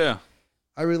at? You know? Yeah.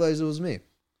 I realized it was me.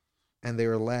 And they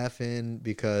were laughing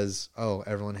because,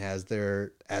 everyone has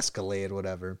their Escalade,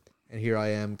 whatever. And here I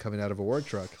am coming out of a work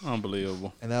truck.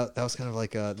 Unbelievable. And that was kind of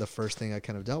like the first thing I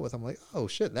kind of dealt with. I'm like, oh,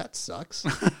 shit, that sucks.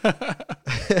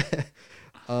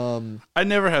 I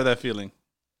never had that feeling.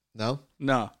 No?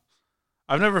 No.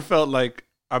 I've never felt like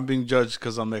I'm being judged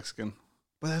because I'm Mexican.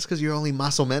 But that's because you're only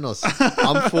más o menos.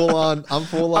 I'm full on.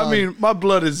 I mean, my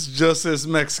blood is just as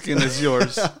Mexican as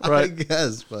yours, right? I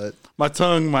guess, but my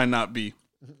tongue might not be.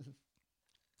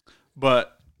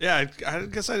 But yeah, I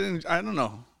guess I don't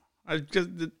know. I just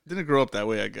didn't grow up that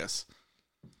way, I guess.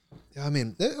 Yeah, I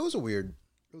mean, it was a weird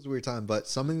time, but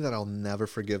something that I'll never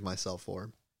forgive myself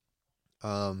for.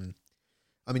 I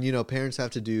mean, parents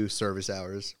have to do service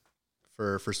hours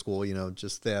for school.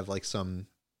 Just they have like some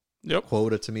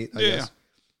quota to meet. I guess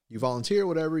you volunteer,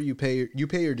 whatever. You pay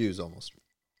your dues almost.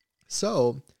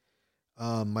 So,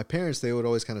 my parents, they would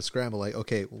always kind of scramble like,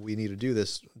 okay, we need to do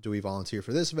this. Do we volunteer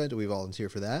for this event? Do we volunteer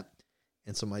for that?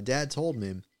 And so my dad told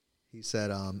me, he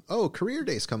said, career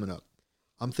day's coming up.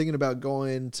 I'm thinking about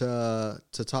going to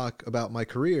talk about my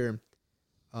career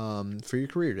for your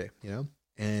career day,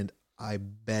 And I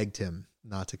begged him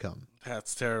not to come.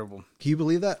 That's terrible. Can you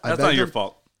believe that? That's not your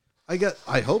fault.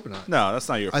 I hope not. No, that's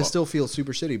not your fault. I still feel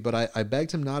super shitty, but I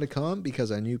begged him not to come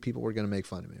because I knew people were going to make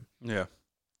fun of me. Yeah.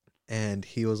 And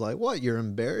he was like, what, you're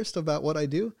embarrassed about what I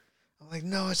do? I'm like,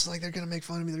 no, it's like they're going to make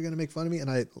fun of me. They're going to make fun of me. And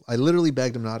I literally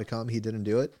begged him not to come. He didn't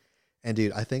do it. And,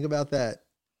 dude, I think about that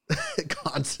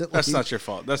constantly. That's not your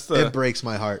fault. It breaks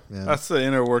my heart, man. That's the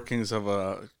inner workings of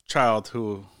a child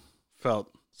who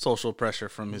felt social pressure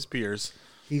from his peers.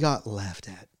 He got laughed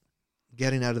at.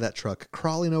 Getting out of that truck,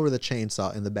 crawling over the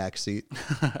chainsaw in the back seat.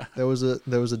 There was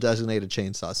a designated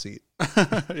chainsaw seat.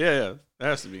 Yeah, it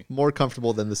has to be more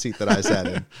comfortable than the seat that I sat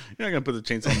in. You're not gonna put the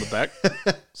chainsaw in the back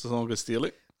so someone can steal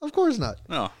it. Of course not.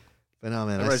 No, but no,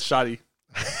 man. Right, shoddy.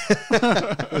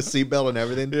 With seatbelt and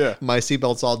everything. Yeah, my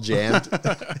seatbelt's all jammed.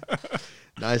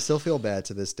 No, I still feel bad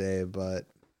to this day, but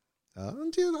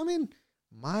dude, I mean,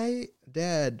 my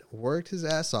dad worked his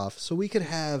ass off so we could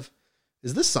have.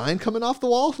 Is this sign coming off the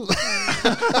wall?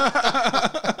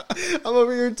 I'm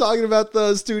over here talking about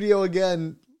the studio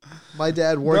again. My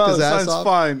dad worked his ass off.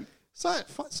 Fine.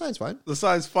 Sign's fine. The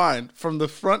sign's fine. From the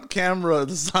front camera,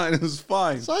 the sign is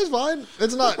fine. Sign's fine.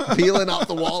 It's not peeling off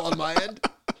the wall on my end.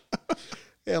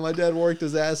 Yeah, my dad worked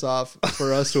his ass off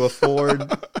for us to afford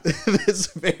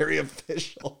this very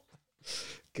official.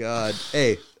 God.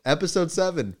 Hey, episode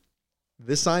 7.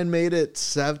 This sign made it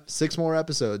 6 more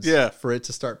episodes for it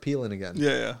to start peeling again.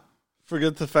 Yeah.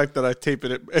 Forget the fact that I tape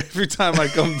it every time I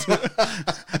come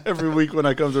to, every week when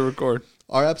I come to record.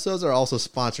 Our episodes are also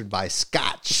sponsored by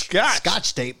Scotch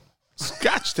tape.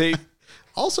 Scotch tape.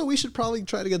 Also, we should probably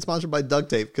try to get sponsored by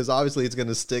duct tape because obviously it's going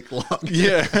to stick long.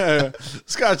 Yeah.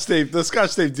 Scotch tape. The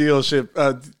Scotch tape deal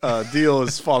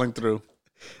is falling through.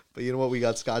 But you know what? We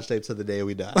got Scotch tape to the day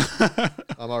we die.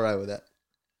 I'm all right with that.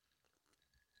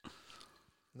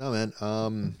 No,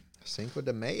 man. Cinco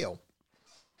de Mayo.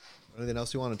 Anything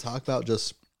else you want to talk about?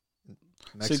 Just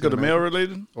Cinco de Mayo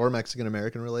related? Or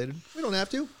Mexican-American related? We don't have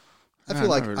to. I feel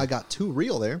like I got too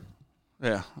real there.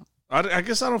 Yeah. I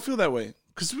guess I don't feel that way.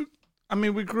 Because,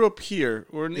 we grew up here.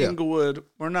 We're in Inglewood.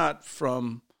 We're not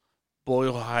from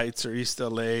Boyle Heights or East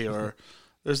LA. Or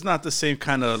there's not the same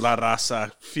kind of La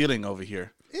Raza feeling over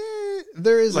here.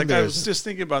 There is. Like I was just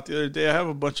thinking about the other day. I have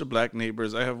a bunch of black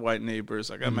neighbors. I have white neighbors.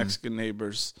 I got Mexican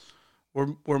neighbors.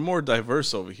 We're more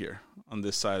diverse over here on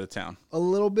this side of town. A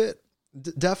little bit,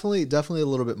 definitely a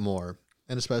little bit more,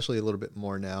 and especially a little bit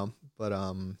more now. But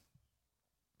no,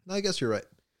 I guess you're right.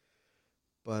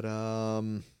 But I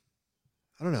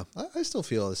don't know. I still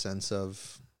feel a sense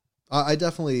of. I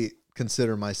definitely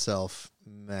consider myself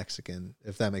Mexican,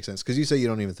 if that makes sense. Because you say you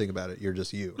don't even think about it. You're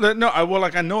just you. No,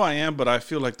 I know I am, but I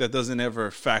feel like that doesn't ever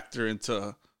factor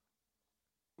into.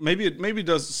 Maybe it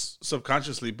does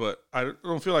subconsciously, but I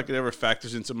don't feel like it ever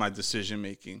factors into my decision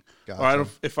making. Gotcha. Or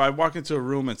if I walk into a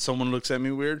room and someone looks at me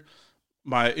weird,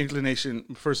 my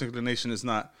first inclination is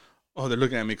not, oh, they're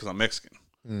looking at me because I'm Mexican.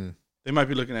 They might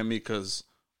be looking at me because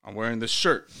I'm wearing this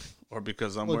shirt. Or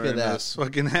because I'm wearing this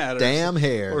fucking hat. Damn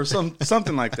hair. Or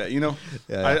something like that, you know?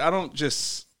 Yeah. I don't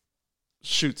just...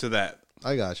 shoot to that.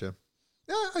 I gotcha.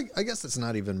 Yeah, I guess that's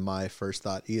not even my first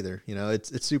thought either. You know,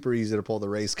 it's super easy to pull the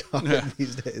race card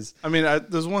these days. I mean,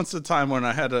 there's once a time when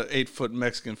I had an 8-foot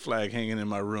Mexican flag hanging in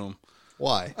my room.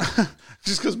 Why?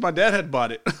 Just because my dad had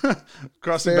bought it.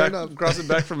 crossing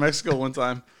back from Mexico one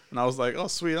time. And I was like, oh,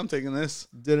 sweet, I'm taking this.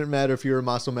 Didn't matter if you were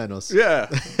más o menos. Yeah.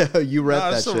 You read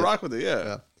that I still rock with it,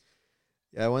 yeah.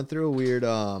 Yeah, I went through a weird,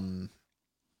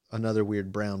 another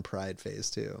weird brown pride phase,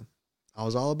 too. I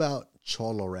was all about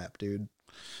cholo rap, dude.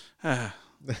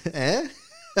 There's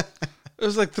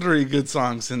like 3 good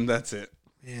songs, and that's it.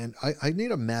 Man, I need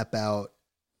to map out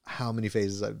how many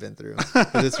phases I've been through.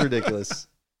 It's ridiculous.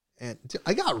 And dude,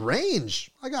 I got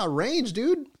range,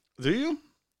 dude. Do you?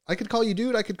 I could call you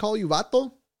dude. I could call you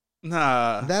vato.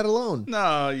 Nah. That alone.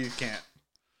 No, you can't.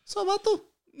 So vato?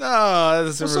 No, that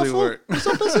doesn't really work. What's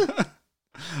up,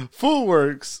 Fool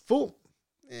works. Fool.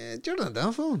 You're not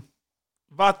down, fool.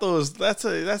 Vato is that's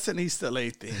an East LA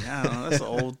thing. I don't know. That's an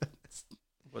old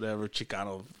whatever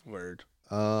Chicano word.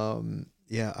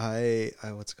 Yeah, I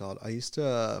what's it called? I used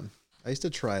to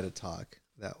try to talk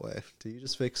that way. Do you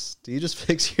just fix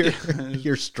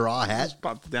your straw hat? Just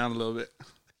pop it down a little bit.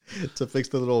 To fix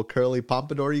the little curly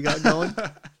pompadour you got going? I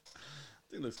think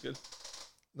it looks good.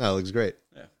 No, it looks great.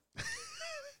 Yeah.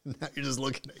 Now you're just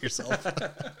looking at yourself.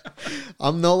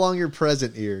 I'm no longer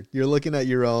present here. You're looking at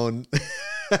your own.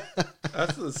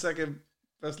 That's the second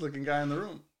best looking guy in the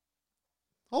room.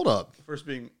 Hold up. First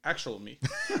being actual me.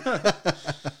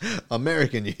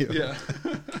 American you. Yeah.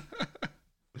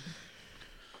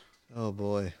 Oh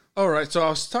boy. All right. So I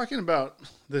was talking about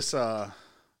this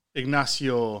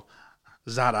Ignacio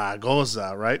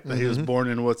Zaragoza, right? That he was born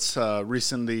in what's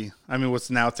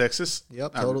now Texas.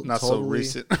 Yep. Not so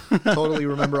recent. Totally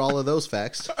remember all of those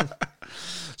facts.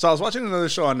 So I was watching another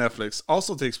show on Netflix.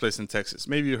 Also takes place in Texas.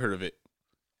 Maybe you heard of it.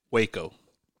 Waco.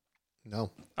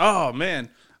 No. Oh, man.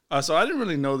 So I didn't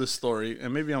really know this story,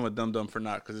 and maybe I'm a dum-dum for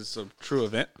not because it's a true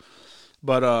event.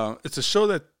 But it's a show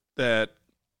that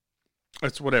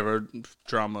it's whatever,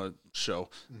 drama show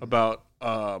about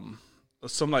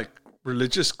some like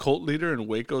religious cult leader in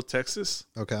Waco, Texas.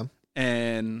 Okay.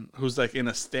 And who's like in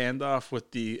a standoff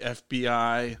with the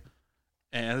FBI.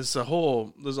 And there's a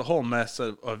whole mess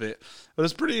of it. But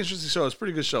it's a pretty interesting show. It's a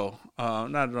pretty good show. I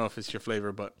don't know if it's your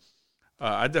flavor, but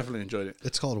I definitely enjoyed it.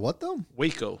 It's called what, though?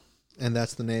 Waco. And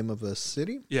that's the name of a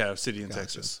city? Yeah, a city in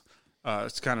Texas.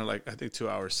 It's kind of like, I think, 2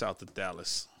 hours south of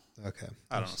Dallas. Okay.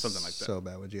 I don't know, something like that. So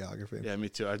bad with geography. Yeah, me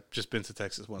too. I've just been to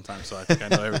Texas one time, so I think I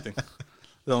know everything.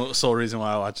 The sole reason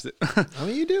why I watched it. I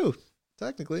mean, you do,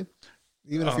 technically.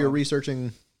 Even if you're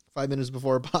researching 5 minutes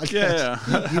before a podcast.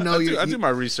 Yeah. You know, I do my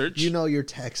research. You know your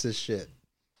Texas shit.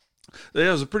 Yeah,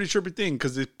 it was a pretty trippy thing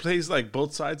because it plays like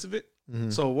both sides of it. Mm-hmm.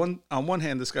 So on one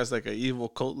hand, this guy's like an evil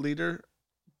cult leader,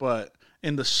 but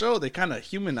in the show, they kind of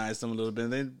humanized him a little bit.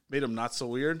 And they made him not so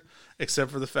weird, except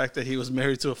for the fact that he was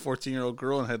married to a 14-year-old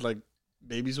girl and had like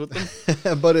babies with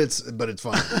them. but it's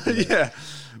fine. Yeah.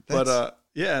 But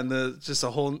yeah, and just a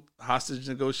whole not hostage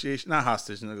negotiation,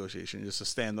 just a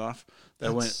standoff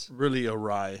that went really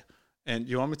awry. And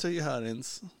you want me to tell you how it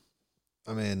ends?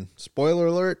 I mean, spoiler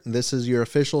alert. This is your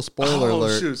official spoiler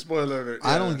alert. Oh, shoot, spoiler alert. Yeah.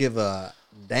 I don't give a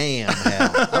damn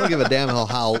hell. I don't give a damn hell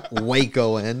how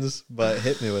Waco ends, but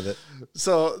hit me with it.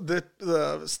 So there's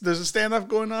a standoff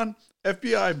going on.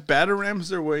 FBI batarams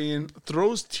their way in,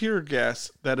 throws tear gas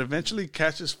that eventually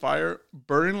catches fire,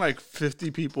 burning like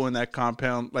 50 people in that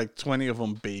compound, like 20 of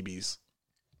them babies.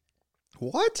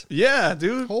 What? Yeah,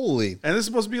 dude. Holy. And this is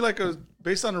supposed to be like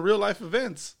based on real life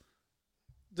events.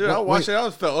 Dude, I watched it. I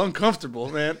felt uncomfortable,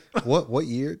 man. What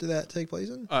year did that take place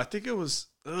in? I think it was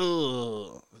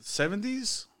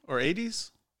 70s or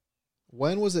 80s.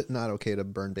 When was it not okay to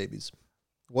burn babies?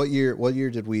 What year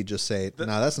did we just say, no,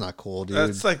 that's not cool, dude?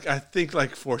 That's like, I think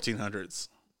like 1400s.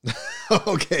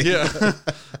 Okay. Yeah.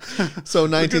 So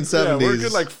 1970s. We're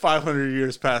good like 500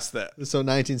 years past that. So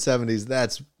 1970s,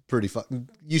 that's pretty fun.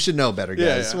 You should know better,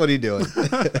 guys. Yeah. What are you doing?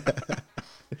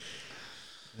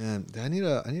 Man, I need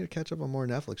to catch up on more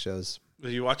Netflix shows.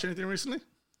 Did you watch anything recently?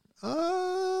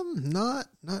 Not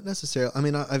necessarily. I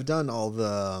mean, I've done all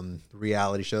the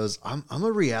reality shows. I'm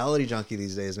a reality junkie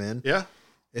these days, man. Yeah.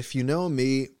 If you know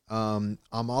me, I'm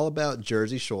all about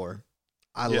Jersey Shore.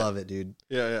 I love it, dude.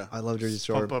 Yeah. I love Jersey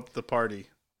Shore. Pump up the party.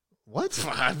 What?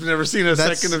 I've never seen a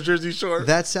second of Jersey Shore.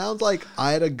 That sounds like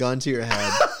I had a gun to your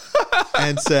head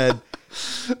and said,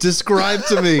 describe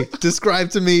to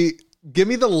me, give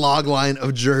me the log line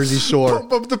of Jersey Shore.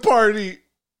 Pump up the party.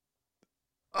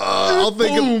 I'll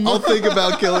think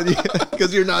about killing you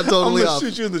because you're not totally I'm gonna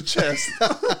shoot you in the chest.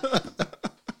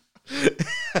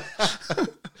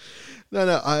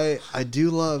 No. I do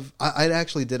love. I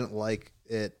actually didn't like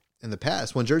it in the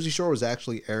past when Jersey Shore was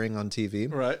actually airing on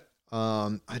TV. Right.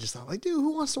 I just thought, like, dude,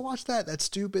 who wants to watch that? That's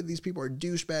stupid. These people are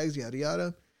douchebags, yada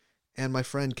yada. And my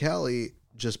friend Kelly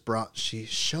she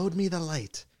showed me the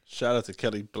light. Shout out to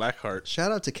Kelly Blackheart.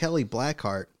 Shout out to Kelly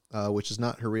Blackheart, which is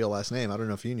not her real last name. I don't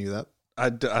know if you knew that. I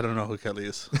don't know who Kelly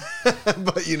is.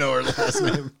 But you know her last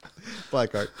name.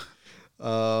 Blackheart.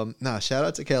 Shout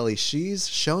out to Kelly. She's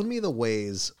shown me the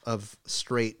ways of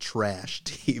straight trash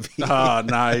TV. Ah,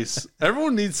 nice.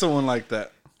 Everyone needs someone like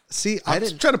that. See, I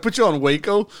didn't try to put you on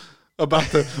Waco about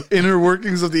the inner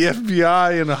workings of the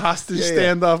FBI and a hostage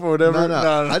standoff or whatever.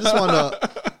 No.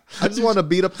 I just want to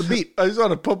beat up the beat. I just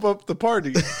want to pump up the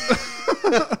party.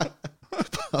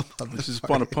 Just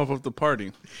want to pump up the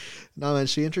party. No, man,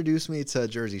 she introduced me to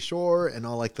Jersey Shore and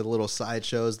all like the little side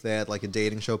shows. They had like a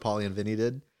dating show Pauly and Vinny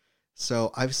did.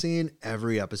 So I've seen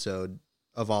every episode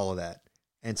of all of that.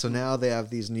 And so now they have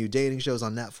these new dating shows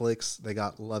on Netflix. They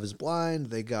got Love is Blind.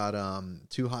 They got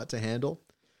Too Hot to Handle.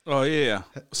 Oh, yeah.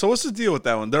 So what's the deal with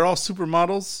that one? They're all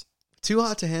supermodels? Too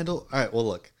Hot to Handle? All right, well,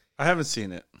 look. I haven't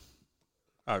seen it,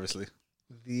 obviously.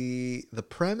 The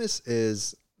premise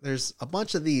is there's a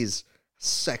bunch of these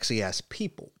sexy-ass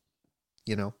people,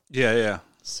 you know? Yeah.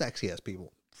 Sexy-ass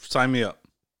people. Sign me up.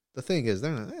 The thing is,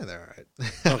 they're all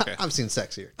right. Okay. I've seen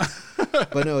sexier.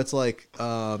 But no, it's like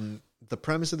the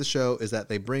premise of the show is that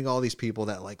they bring all these people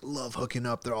that like love hooking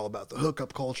up. They're all about the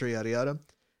hookup culture, yada, yada.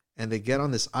 And they get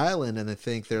on this island and they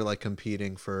think they're like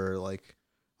competing for like,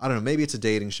 I don't know, maybe it's a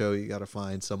dating show. You got to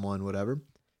find someone, whatever.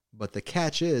 But the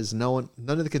catch is none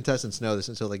of the contestants know this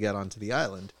until they get onto the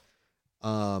island.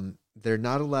 They're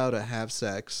not allowed to have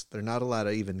sex. They're not allowed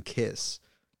to even kiss.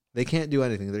 They can't do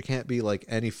anything. There can't be like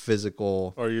any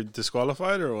physical. Are you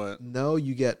disqualified or what? No,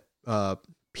 you get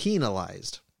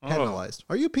penalized. Penalized.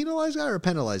 Are you a penalized guy or a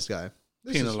penalized guy?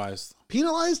 Penalized.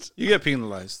 Penalized? You get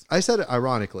penalized. I said it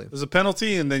ironically. There's a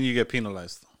penalty and then you get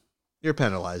penalized. You're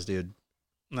penalized, dude.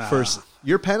 Nah. First,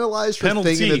 you're penalized for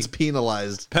thinking it's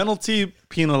penalized. Penalty,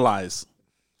 penalize.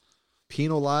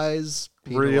 Penalize.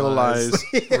 Realize.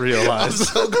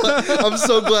 Realize. I'm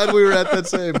so glad we were at that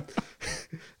same.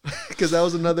 Because that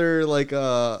was another like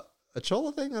a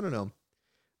Chola thing. I don't know.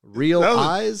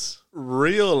 Realize.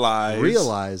 Penalize.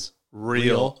 Penalize.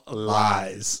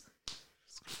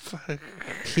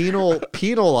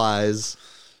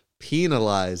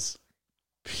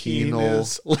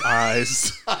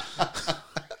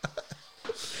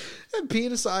 And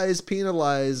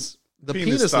penalize the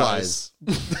penis lies.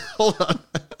 Hold on.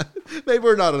 Maybe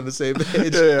we're not on the same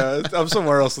page. Yeah, I'm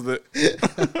somewhere else with it.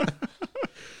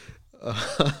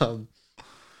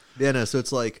 So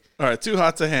it's like, all right, Too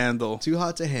Hot to Handle. Too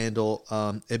Hot to Handle.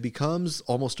 It becomes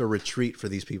almost a retreat for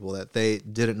these people that they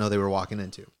didn't know they were walking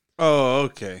into. Oh,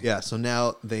 okay. Yeah, so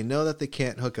now they know that they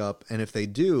can't hook up, and if they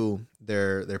do,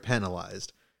 they're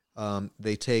penalized.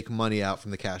 They take money out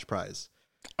from the cash prize.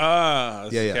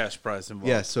 There's a cash prize involved.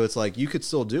 Yeah, so it's like you could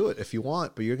still do it if you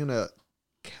want, but you're gonna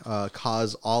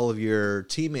cause all of your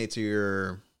teammates or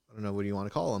your, I don't know, what do you want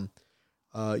to call them?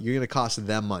 You're going to cost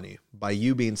them money by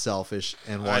you being selfish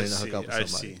and wanting to hook up with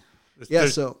somebody.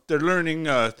 So they're learning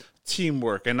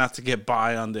teamwork and not to get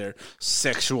by on their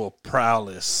sexual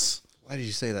prowess. Why did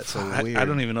you say that so weird? I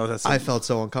don't even know if that's. I felt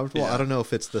so uncomfortable. Yeah. I don't know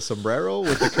if it's the sombrero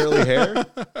with the curly hair.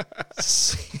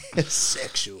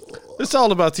 Sexual. It's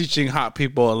all about teaching hot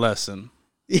people a lesson.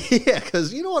 Yeah,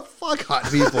 because you know what? Fuck hot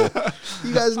people.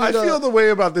 You guys need I feel the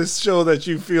way about this show that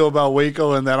you feel about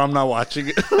Waco and that I'm not watching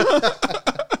it.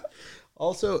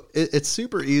 Also, it's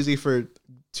super easy for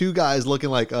two guys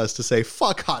looking like us to say,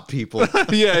 fuck hot people.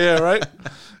 Yeah, right?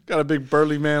 Got a big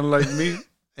burly man like me.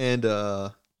 And,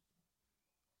 I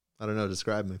don't know,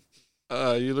 describe me.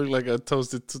 You look like a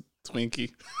toasted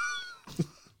Twinkie.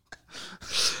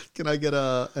 Can I get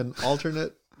an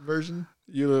alternate version?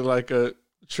 You look like a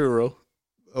churro.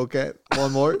 Okay,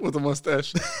 one more. With a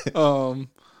mustache.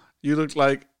 You look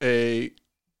like a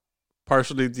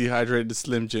partially dehydrated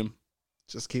Slim Jim.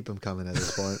 Just keep them coming at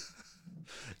this point.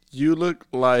 You look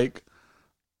like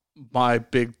my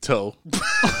big toe.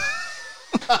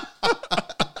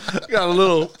 got a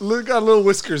little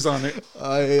whiskers on it.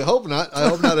 I hope not. I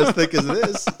hope not as thick as it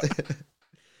is.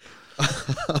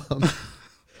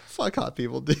 Fuck hot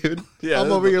people, dude. Yeah,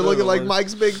 I'm over here looking like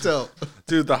Mike's big toe.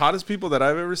 Dude, the hottest people that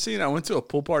I've ever seen, I went to a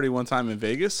pool party one time in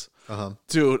Vegas.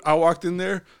 Dude, I walked in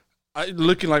there,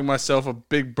 looking like myself, a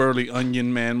big burly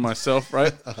onion man myself,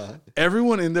 right?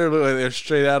 Everyone in there looked like they're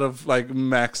straight out of like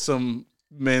Maxim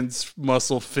Men's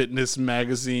Muscle Fitness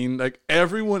magazine. Like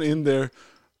everyone in there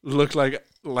looked like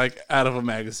like out of a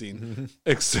magazine,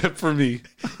 except for me.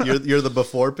 You're the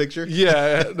before picture?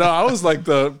 Yeah. No, I was like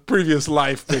the previous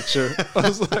life picture. I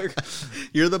was like,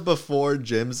 you're the before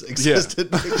Jim's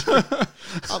existed picture.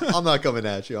 I'm not coming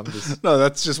at you. I'm just no.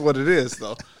 That's just what it is,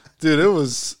 though, dude. It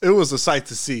was a sight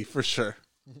to see for sure.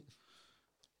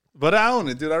 But I own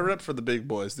it, dude. I rep for the big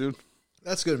boys, dude.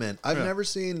 That's good, man. I've never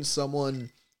seen someone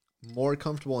more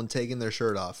comfortable in taking their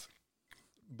shirt off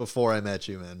before I met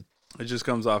you, man. It just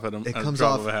comes off at a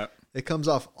drop of a hat. It comes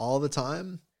off all the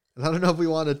time. And I don't know if we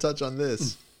want to touch on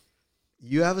this.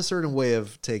 You have a certain way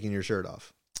of taking your shirt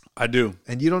off. I do.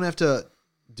 And you don't have to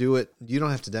do it. You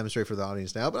don't have to demonstrate for the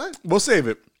audience now, but we'll save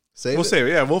it. We'll save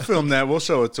it. Yeah, we'll film that. We'll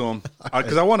show it to them.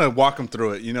 Because I want to walk them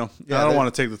through it, you know? Yeah, I don't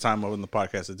want to take the time over in the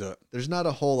podcast to do it. There's not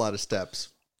a whole lot of steps.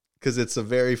 Because it's a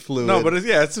very fluid. No, but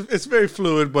it's very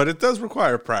fluid, but it does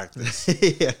require practice.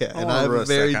 yeah. And I have a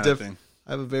very different.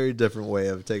 I have a very different way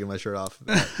of taking my shirt off.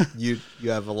 You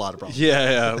have a lot of problems.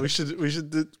 Yeah. We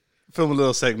should film a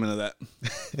little segment of that.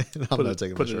 I'm not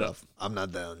taking my shirt off. I'm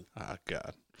not down. Oh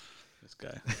God, this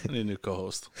guy. I need a new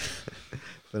co-host.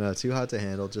 But no, Too Hot to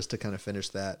Handle. Just to kind of finish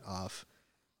that off.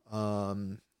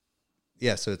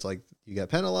 Yeah. So it's like you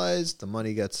get penalized. The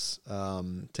money gets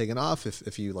taken off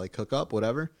if you like hook up,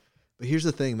 whatever. But here's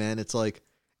the thing, man. It's like,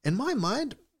 in my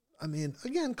mind, I mean,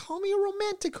 again, call me a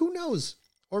romantic. Who knows?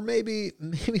 Or maybe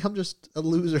I'm just a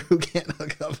loser who can't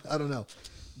hook up. I don't know.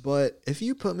 But if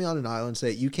you put me on an island and say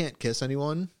you can't kiss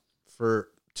anyone for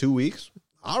 2 weeks,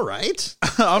 all right.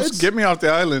 Get me off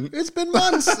the island. It's been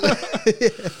months.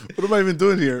 What am I even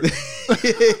doing here?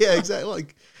 Yeah, exactly.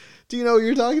 Like, do you know who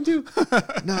you're talking to?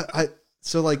 No,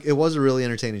 so like it was a really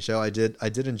entertaining show. I did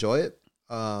enjoy it.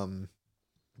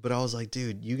 But I was like,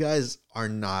 dude, you guys are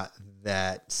not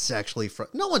that sexually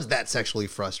no one's that sexually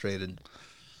frustrated.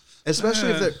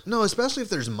 Especially if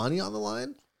there's money on the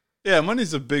line. Yeah,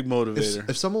 money's a big motivator.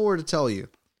 If someone were to tell you,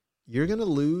 you're going to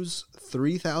lose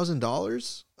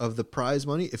 $3,000 of the prize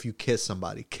money if you kiss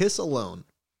somebody. Kiss alone.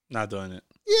 Not doing it.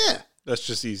 Yeah. That's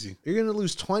just easy. You're going to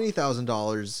lose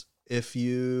 $20,000 if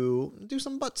you do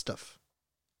some butt stuff.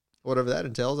 Whatever that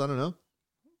entails, I don't know.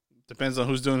 Depends on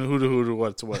who's doing who to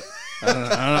what to what. I don't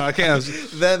know. I can't.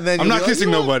 then I'm not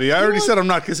kissing nobody. I already said I'm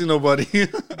not kissing nobody.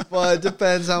 But it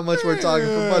depends how much we're talking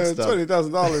for butt stuff.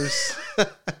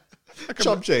 $20,000.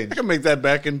 Chump change. I can make that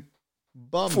back in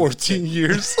 14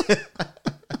 years.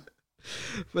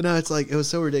 But no, it's like, it was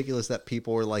so ridiculous that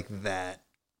people were like that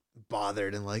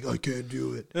bothered and like, I can't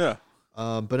do it. Yeah.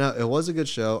 But no, it was a good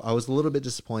show. I was a little bit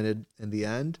disappointed in the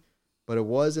end, but it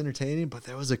was entertaining. But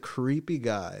there was a creepy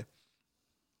guy.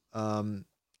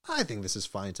 I think this is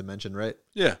fine to mention, right?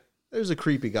 Yeah. There's a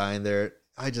creepy guy in there.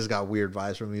 I just got weird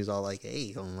vibes from him. He's all like,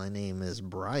 hey, my name is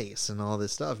Bryce and all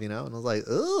this stuff, you know? And I was like,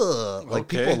 ugh. Like,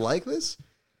 people like this?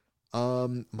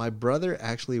 My brother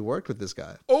actually worked with this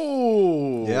guy.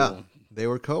 Oh. Yeah. They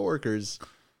were coworkers.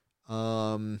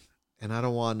 And I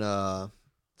don't want to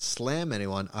slam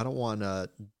anyone. I don't want to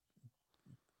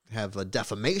have a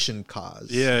defamation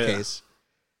case.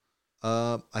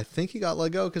 I think he got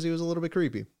let go because he was a little bit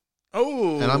creepy.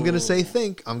 Oh. And I'm going to say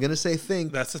think.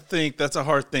 That's a think. That's a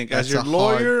hard think. As your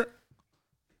lawyer.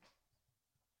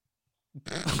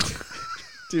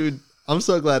 Dude, I'm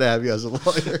so glad to have you as a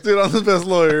lawyer. Dude, I'm the best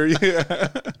lawyer. Yeah.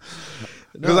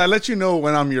 Because I let you know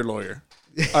when I'm your lawyer.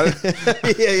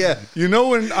 Yeah. You know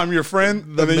when I'm your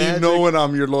friend, and then you know when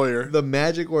I'm your lawyer. The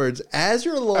magic words, as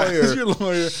your lawyer. As your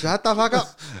lawyer. Shut the fuck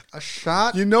up. A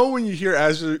shot. You know when you hear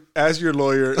as your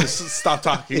lawyer, stop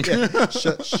talking. Yeah.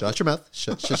 Shut your mouth.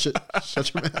 Shut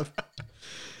your mouth.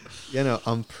 You know,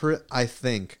 I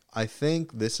think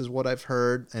this is what I've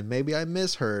heard, and maybe I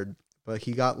misheard, but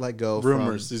he got let go.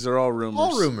 Rumors. These are all rumors.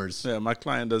 All rumors. Yeah, my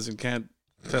client can't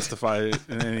testify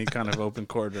in any kind of open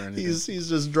court or anything. He's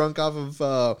just drunk off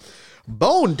of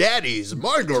Bone Daddy's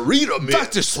Margarita Mix.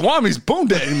 Dr. Swami's Bone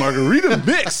Daddy Margarita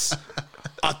Mix.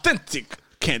 Authentic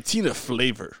cantina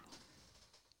flavor.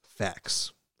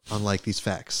 Facts. Unlike these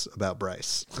facts about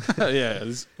Bryce. Yeah,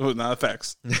 not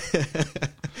facts.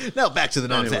 Now back to the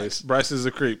non-facts. Anyways, Bryce is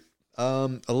a creep.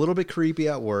 A little bit creepy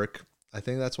at work. I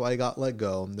think that's why he got let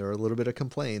go. There were a little bit of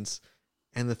complaints.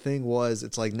 And the thing was,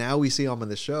 it's like now we see him on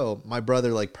the show. My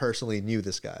brother like personally knew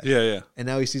this guy. Yeah. And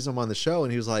now he sees him on the show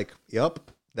and he was like, "Yep,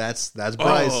 that's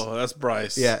Bryce." Oh, that's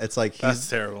Bryce. Yeah, it's like that's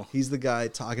terrible. He's the guy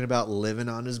talking about living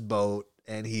on his boat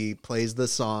and he plays the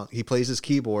song. He plays his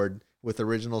keyboard with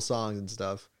original songs and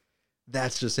stuff.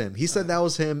 That's just him. He said that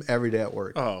was him every day at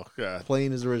work. Oh God,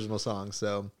 playing his original songs.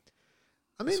 So,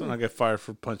 I mean, that's when I get fired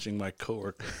for punching my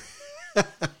coworker.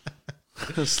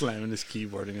 Slamming his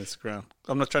keyboard against the ground.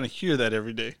 I'm not trying to hear that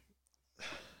every day.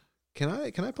 Can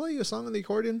I play you a song on the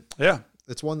accordion? Yeah.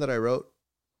 It's one that I wrote.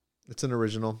 It's an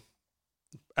original.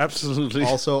 Absolutely.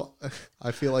 Also,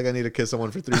 I feel like I need to kiss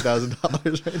someone for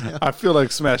 $3,000 right now. I feel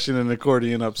like smashing an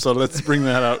accordion up, so let's bring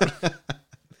that out.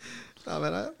 Oh,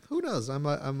 man, who knows? I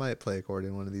might play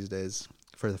accordion one of these days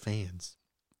for the fans.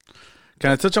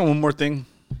 Can I touch on one more thing?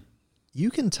 You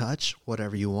can touch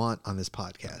whatever you want on this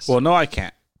podcast. Well, no, I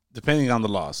can't, depending on the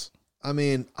laws. I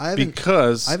mean, I have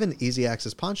an easy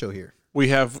access poncho here. We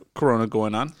have Corona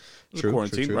going on. True,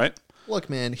 quarantine, true. Right? Look,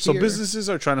 man. So businesses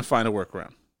are trying to find a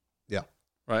workaround. Yeah.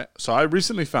 Right? So I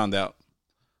recently found out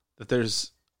that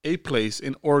there's a place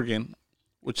in Oregon,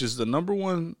 which is the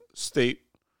 #1 state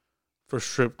for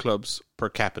strip clubs per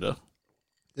capita.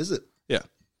 Is it? Yeah.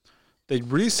 They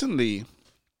recently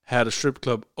had a strip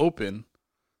club open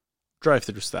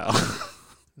drive-through style.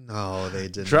 No, they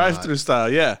didn't. Drive-through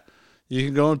style, yeah. You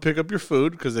can go and pick up your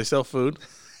food because they sell food.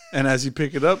 And as you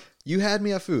pick it up, you had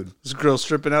me at food. There's a girl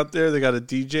stripping out there. They got a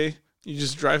DJ. You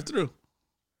just drive through.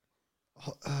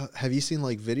 Have you seen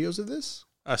like videos of this?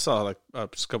 I saw like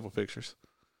just a couple pictures.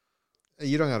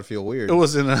 You don't got to feel weird. It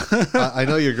wasn't. I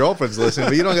know your girlfriend's listening,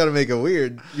 but you don't got to make it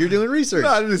weird. You're doing research. No,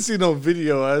 I didn't see no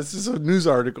video. It's just a news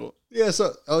article. Yeah.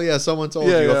 So, someone told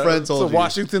you. A friend told you. It's a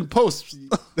Washington Post.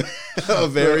 A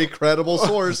very credible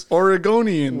source.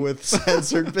 Oregonian. With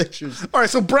censored pictures. All right.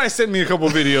 So Bryce sent me a couple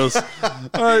videos.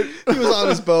 All right. He was on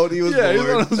his boat. He was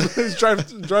bored. He was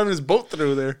driving his boat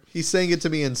through there. He sang it to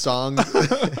me in song.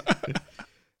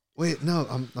 Wait, no.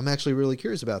 I'm actually really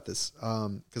curious about this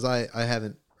because I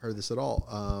haven't heard this at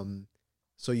all.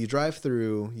 So you drive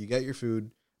through, you get your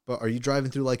food, but are you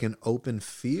driving through like an open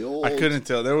field? I couldn't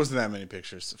tell. There wasn't that many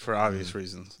pictures for obvious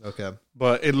reasons. Okay.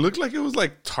 But it looked like it was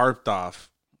like tarped off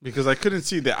because I couldn't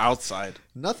see the outside.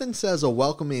 Nothing says a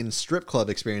welcoming strip club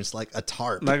experience like a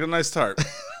tarp. Like a nice tarp.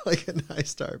 Like a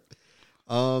nice tarp.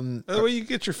 That way you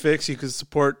get your fix. You can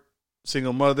support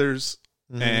single mothers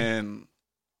and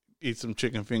eat some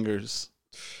chicken fingers.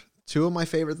 Two of my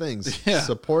favorite things. Yeah.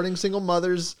 Supporting single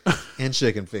mothers and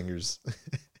chicken fingers.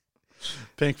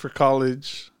 Paying for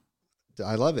college.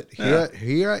 I love it.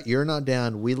 Here at You're Not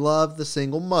Down, we love the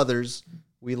single mothers.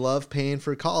 We love paying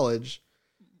for college.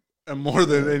 And more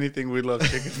than anything, we love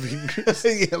chicken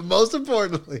fingers. Yeah, most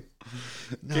importantly.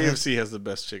 KFC has the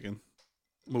best chicken.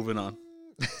 Moving on.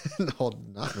 No,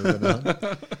 not moving on.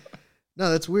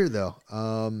 No, that's weird, though.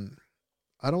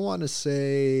 I don't want to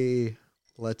say...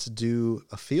 Let's do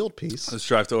a field piece. Let's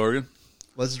drive to Oregon.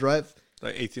 Let's drive.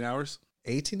 Like 18 hours?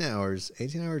 18 hours.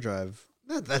 18-hour drive.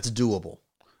 That's doable.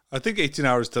 I think 18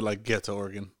 hours to like get to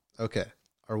Oregon. Okay.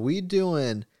 Are we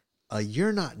doing a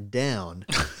You're Not Down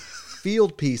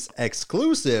field piece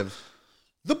exclusive?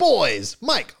 The boys,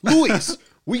 Mike, Luis,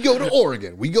 we go to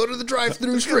Oregon. We go to the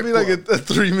drive-through strip club. It's going to be like a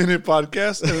 3-minute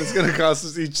podcast, and it's going to cost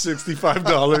us each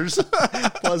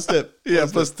 $65. Plus tip. Yeah,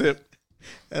 plus tip.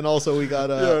 And also we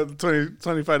got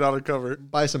 $25 cover.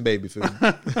 Buy some baby food.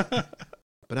 But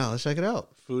now let's check it out.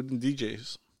 Food and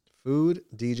DJs. Food,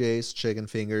 DJs, chicken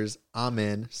fingers. I'm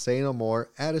in. Say no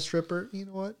more. Add a stripper. You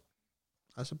know what?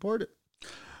 I support it.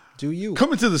 Do you?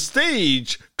 Coming to the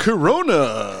stage,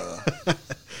 Corona.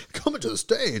 Coming to the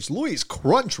stage, Luis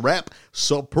Crunchwrap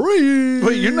Supreme.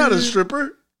 Wait, you're not a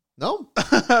stripper? No.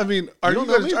 I mean, are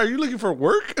you looking for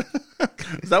work?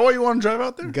 Is that why you want to drive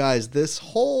out there? Guys, this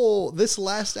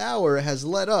last hour has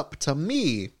led up to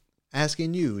me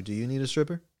asking you, do you need a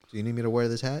stripper? Do you need me to wear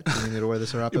this hat? Do you need me to wear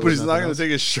this wrap? But he's not going to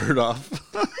take his shirt off.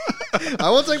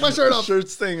 I won't take my shirt off.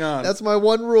 Shirt's staying on. That's my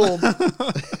one rule.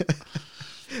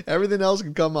 Everything else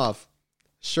can come off.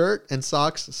 Shirt and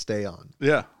socks stay on.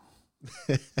 Yeah.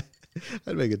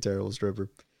 I'd make a terrible stripper.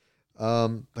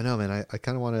 But no, man, I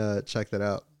kind of want to check that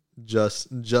out.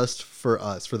 Just for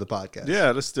us, for the podcast.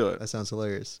 Yeah, let's do it. That sounds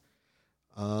hilarious.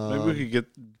 Maybe we could get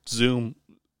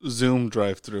Zoom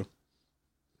drive through.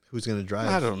 Who's gonna drive?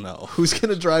 I don't know. Who's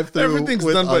gonna drive through? Everything's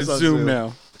done by Zoom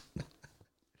now.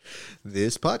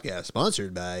 This podcast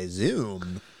sponsored by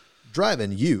Zoom,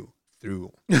 driving you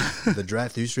through the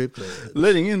drive-through strip club,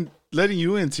 letting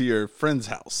you into your friend's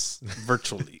house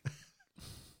virtually.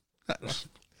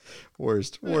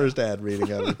 Worst ad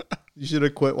reading ever. You should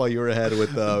have quit while you were ahead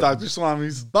with Dr.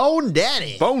 Swami's Bone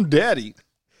Daddy. Bone Daddy.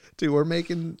 Dude, we're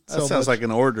making that sounds like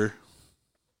an order.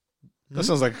 That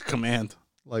sounds like a command.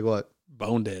 Like what?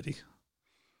 Bone Daddy.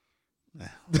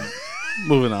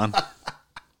 Moving on.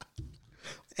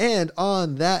 And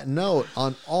on that note,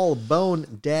 on all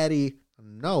Bone Daddy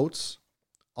notes,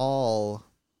 all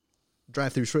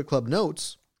drive-through strip club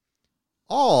notes,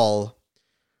 all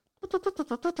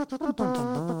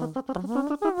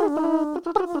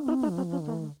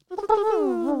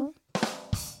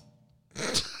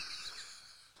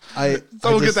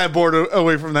Don't get that board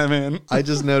away from that man. I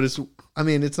just noticed I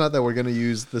mean, it's not that we're going to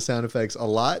use the sound effects a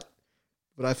lot,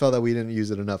 but I felt that we didn't use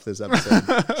it enough this episode.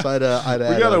 So I'd add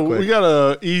we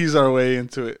gotta ease our way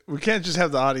into it. We can't just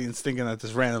have the audience thinking that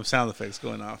there's random sound effects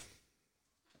going off.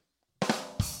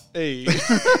 Hey.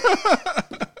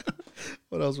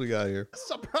 What else we got here?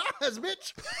 Surprise,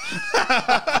 bitch!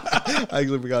 I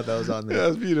actually forgot that was on there. Yeah,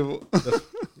 that's beautiful.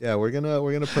 Yeah, we're gonna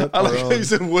put. I like how you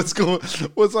said, "What's on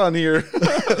here?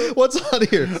 What's on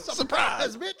here?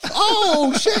 Surprise, bitch!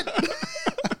 Oh shit!"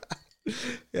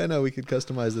 Yeah, no, we could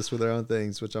customize this with our own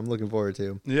things, which I'm looking forward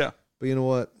to. Yeah, but you know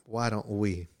what? Why don't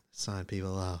we sign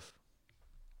people off?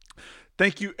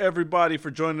 Thank you, everybody,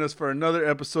 for joining us for another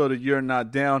episode of You're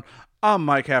Not Down. I'm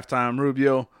Mike Halftime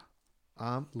Rubio.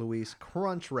 I'm Luis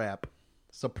Crunchwrap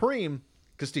Supreme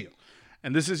Castillo.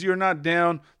 And this is You're Not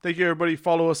Down. Thank you, everybody.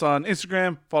 Follow us on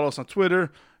Instagram. Follow us on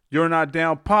Twitter. You're Not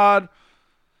Down Pod.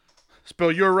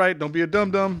 Spell You're Right. Don't be a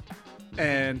dum-dum.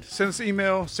 And send us an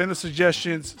email. Send us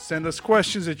suggestions. Send us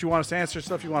questions that you want us to answer,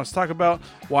 stuff you want us to talk about.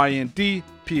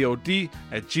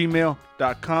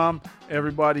 yndpod@gmail.com.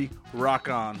 Everybody, rock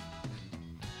on.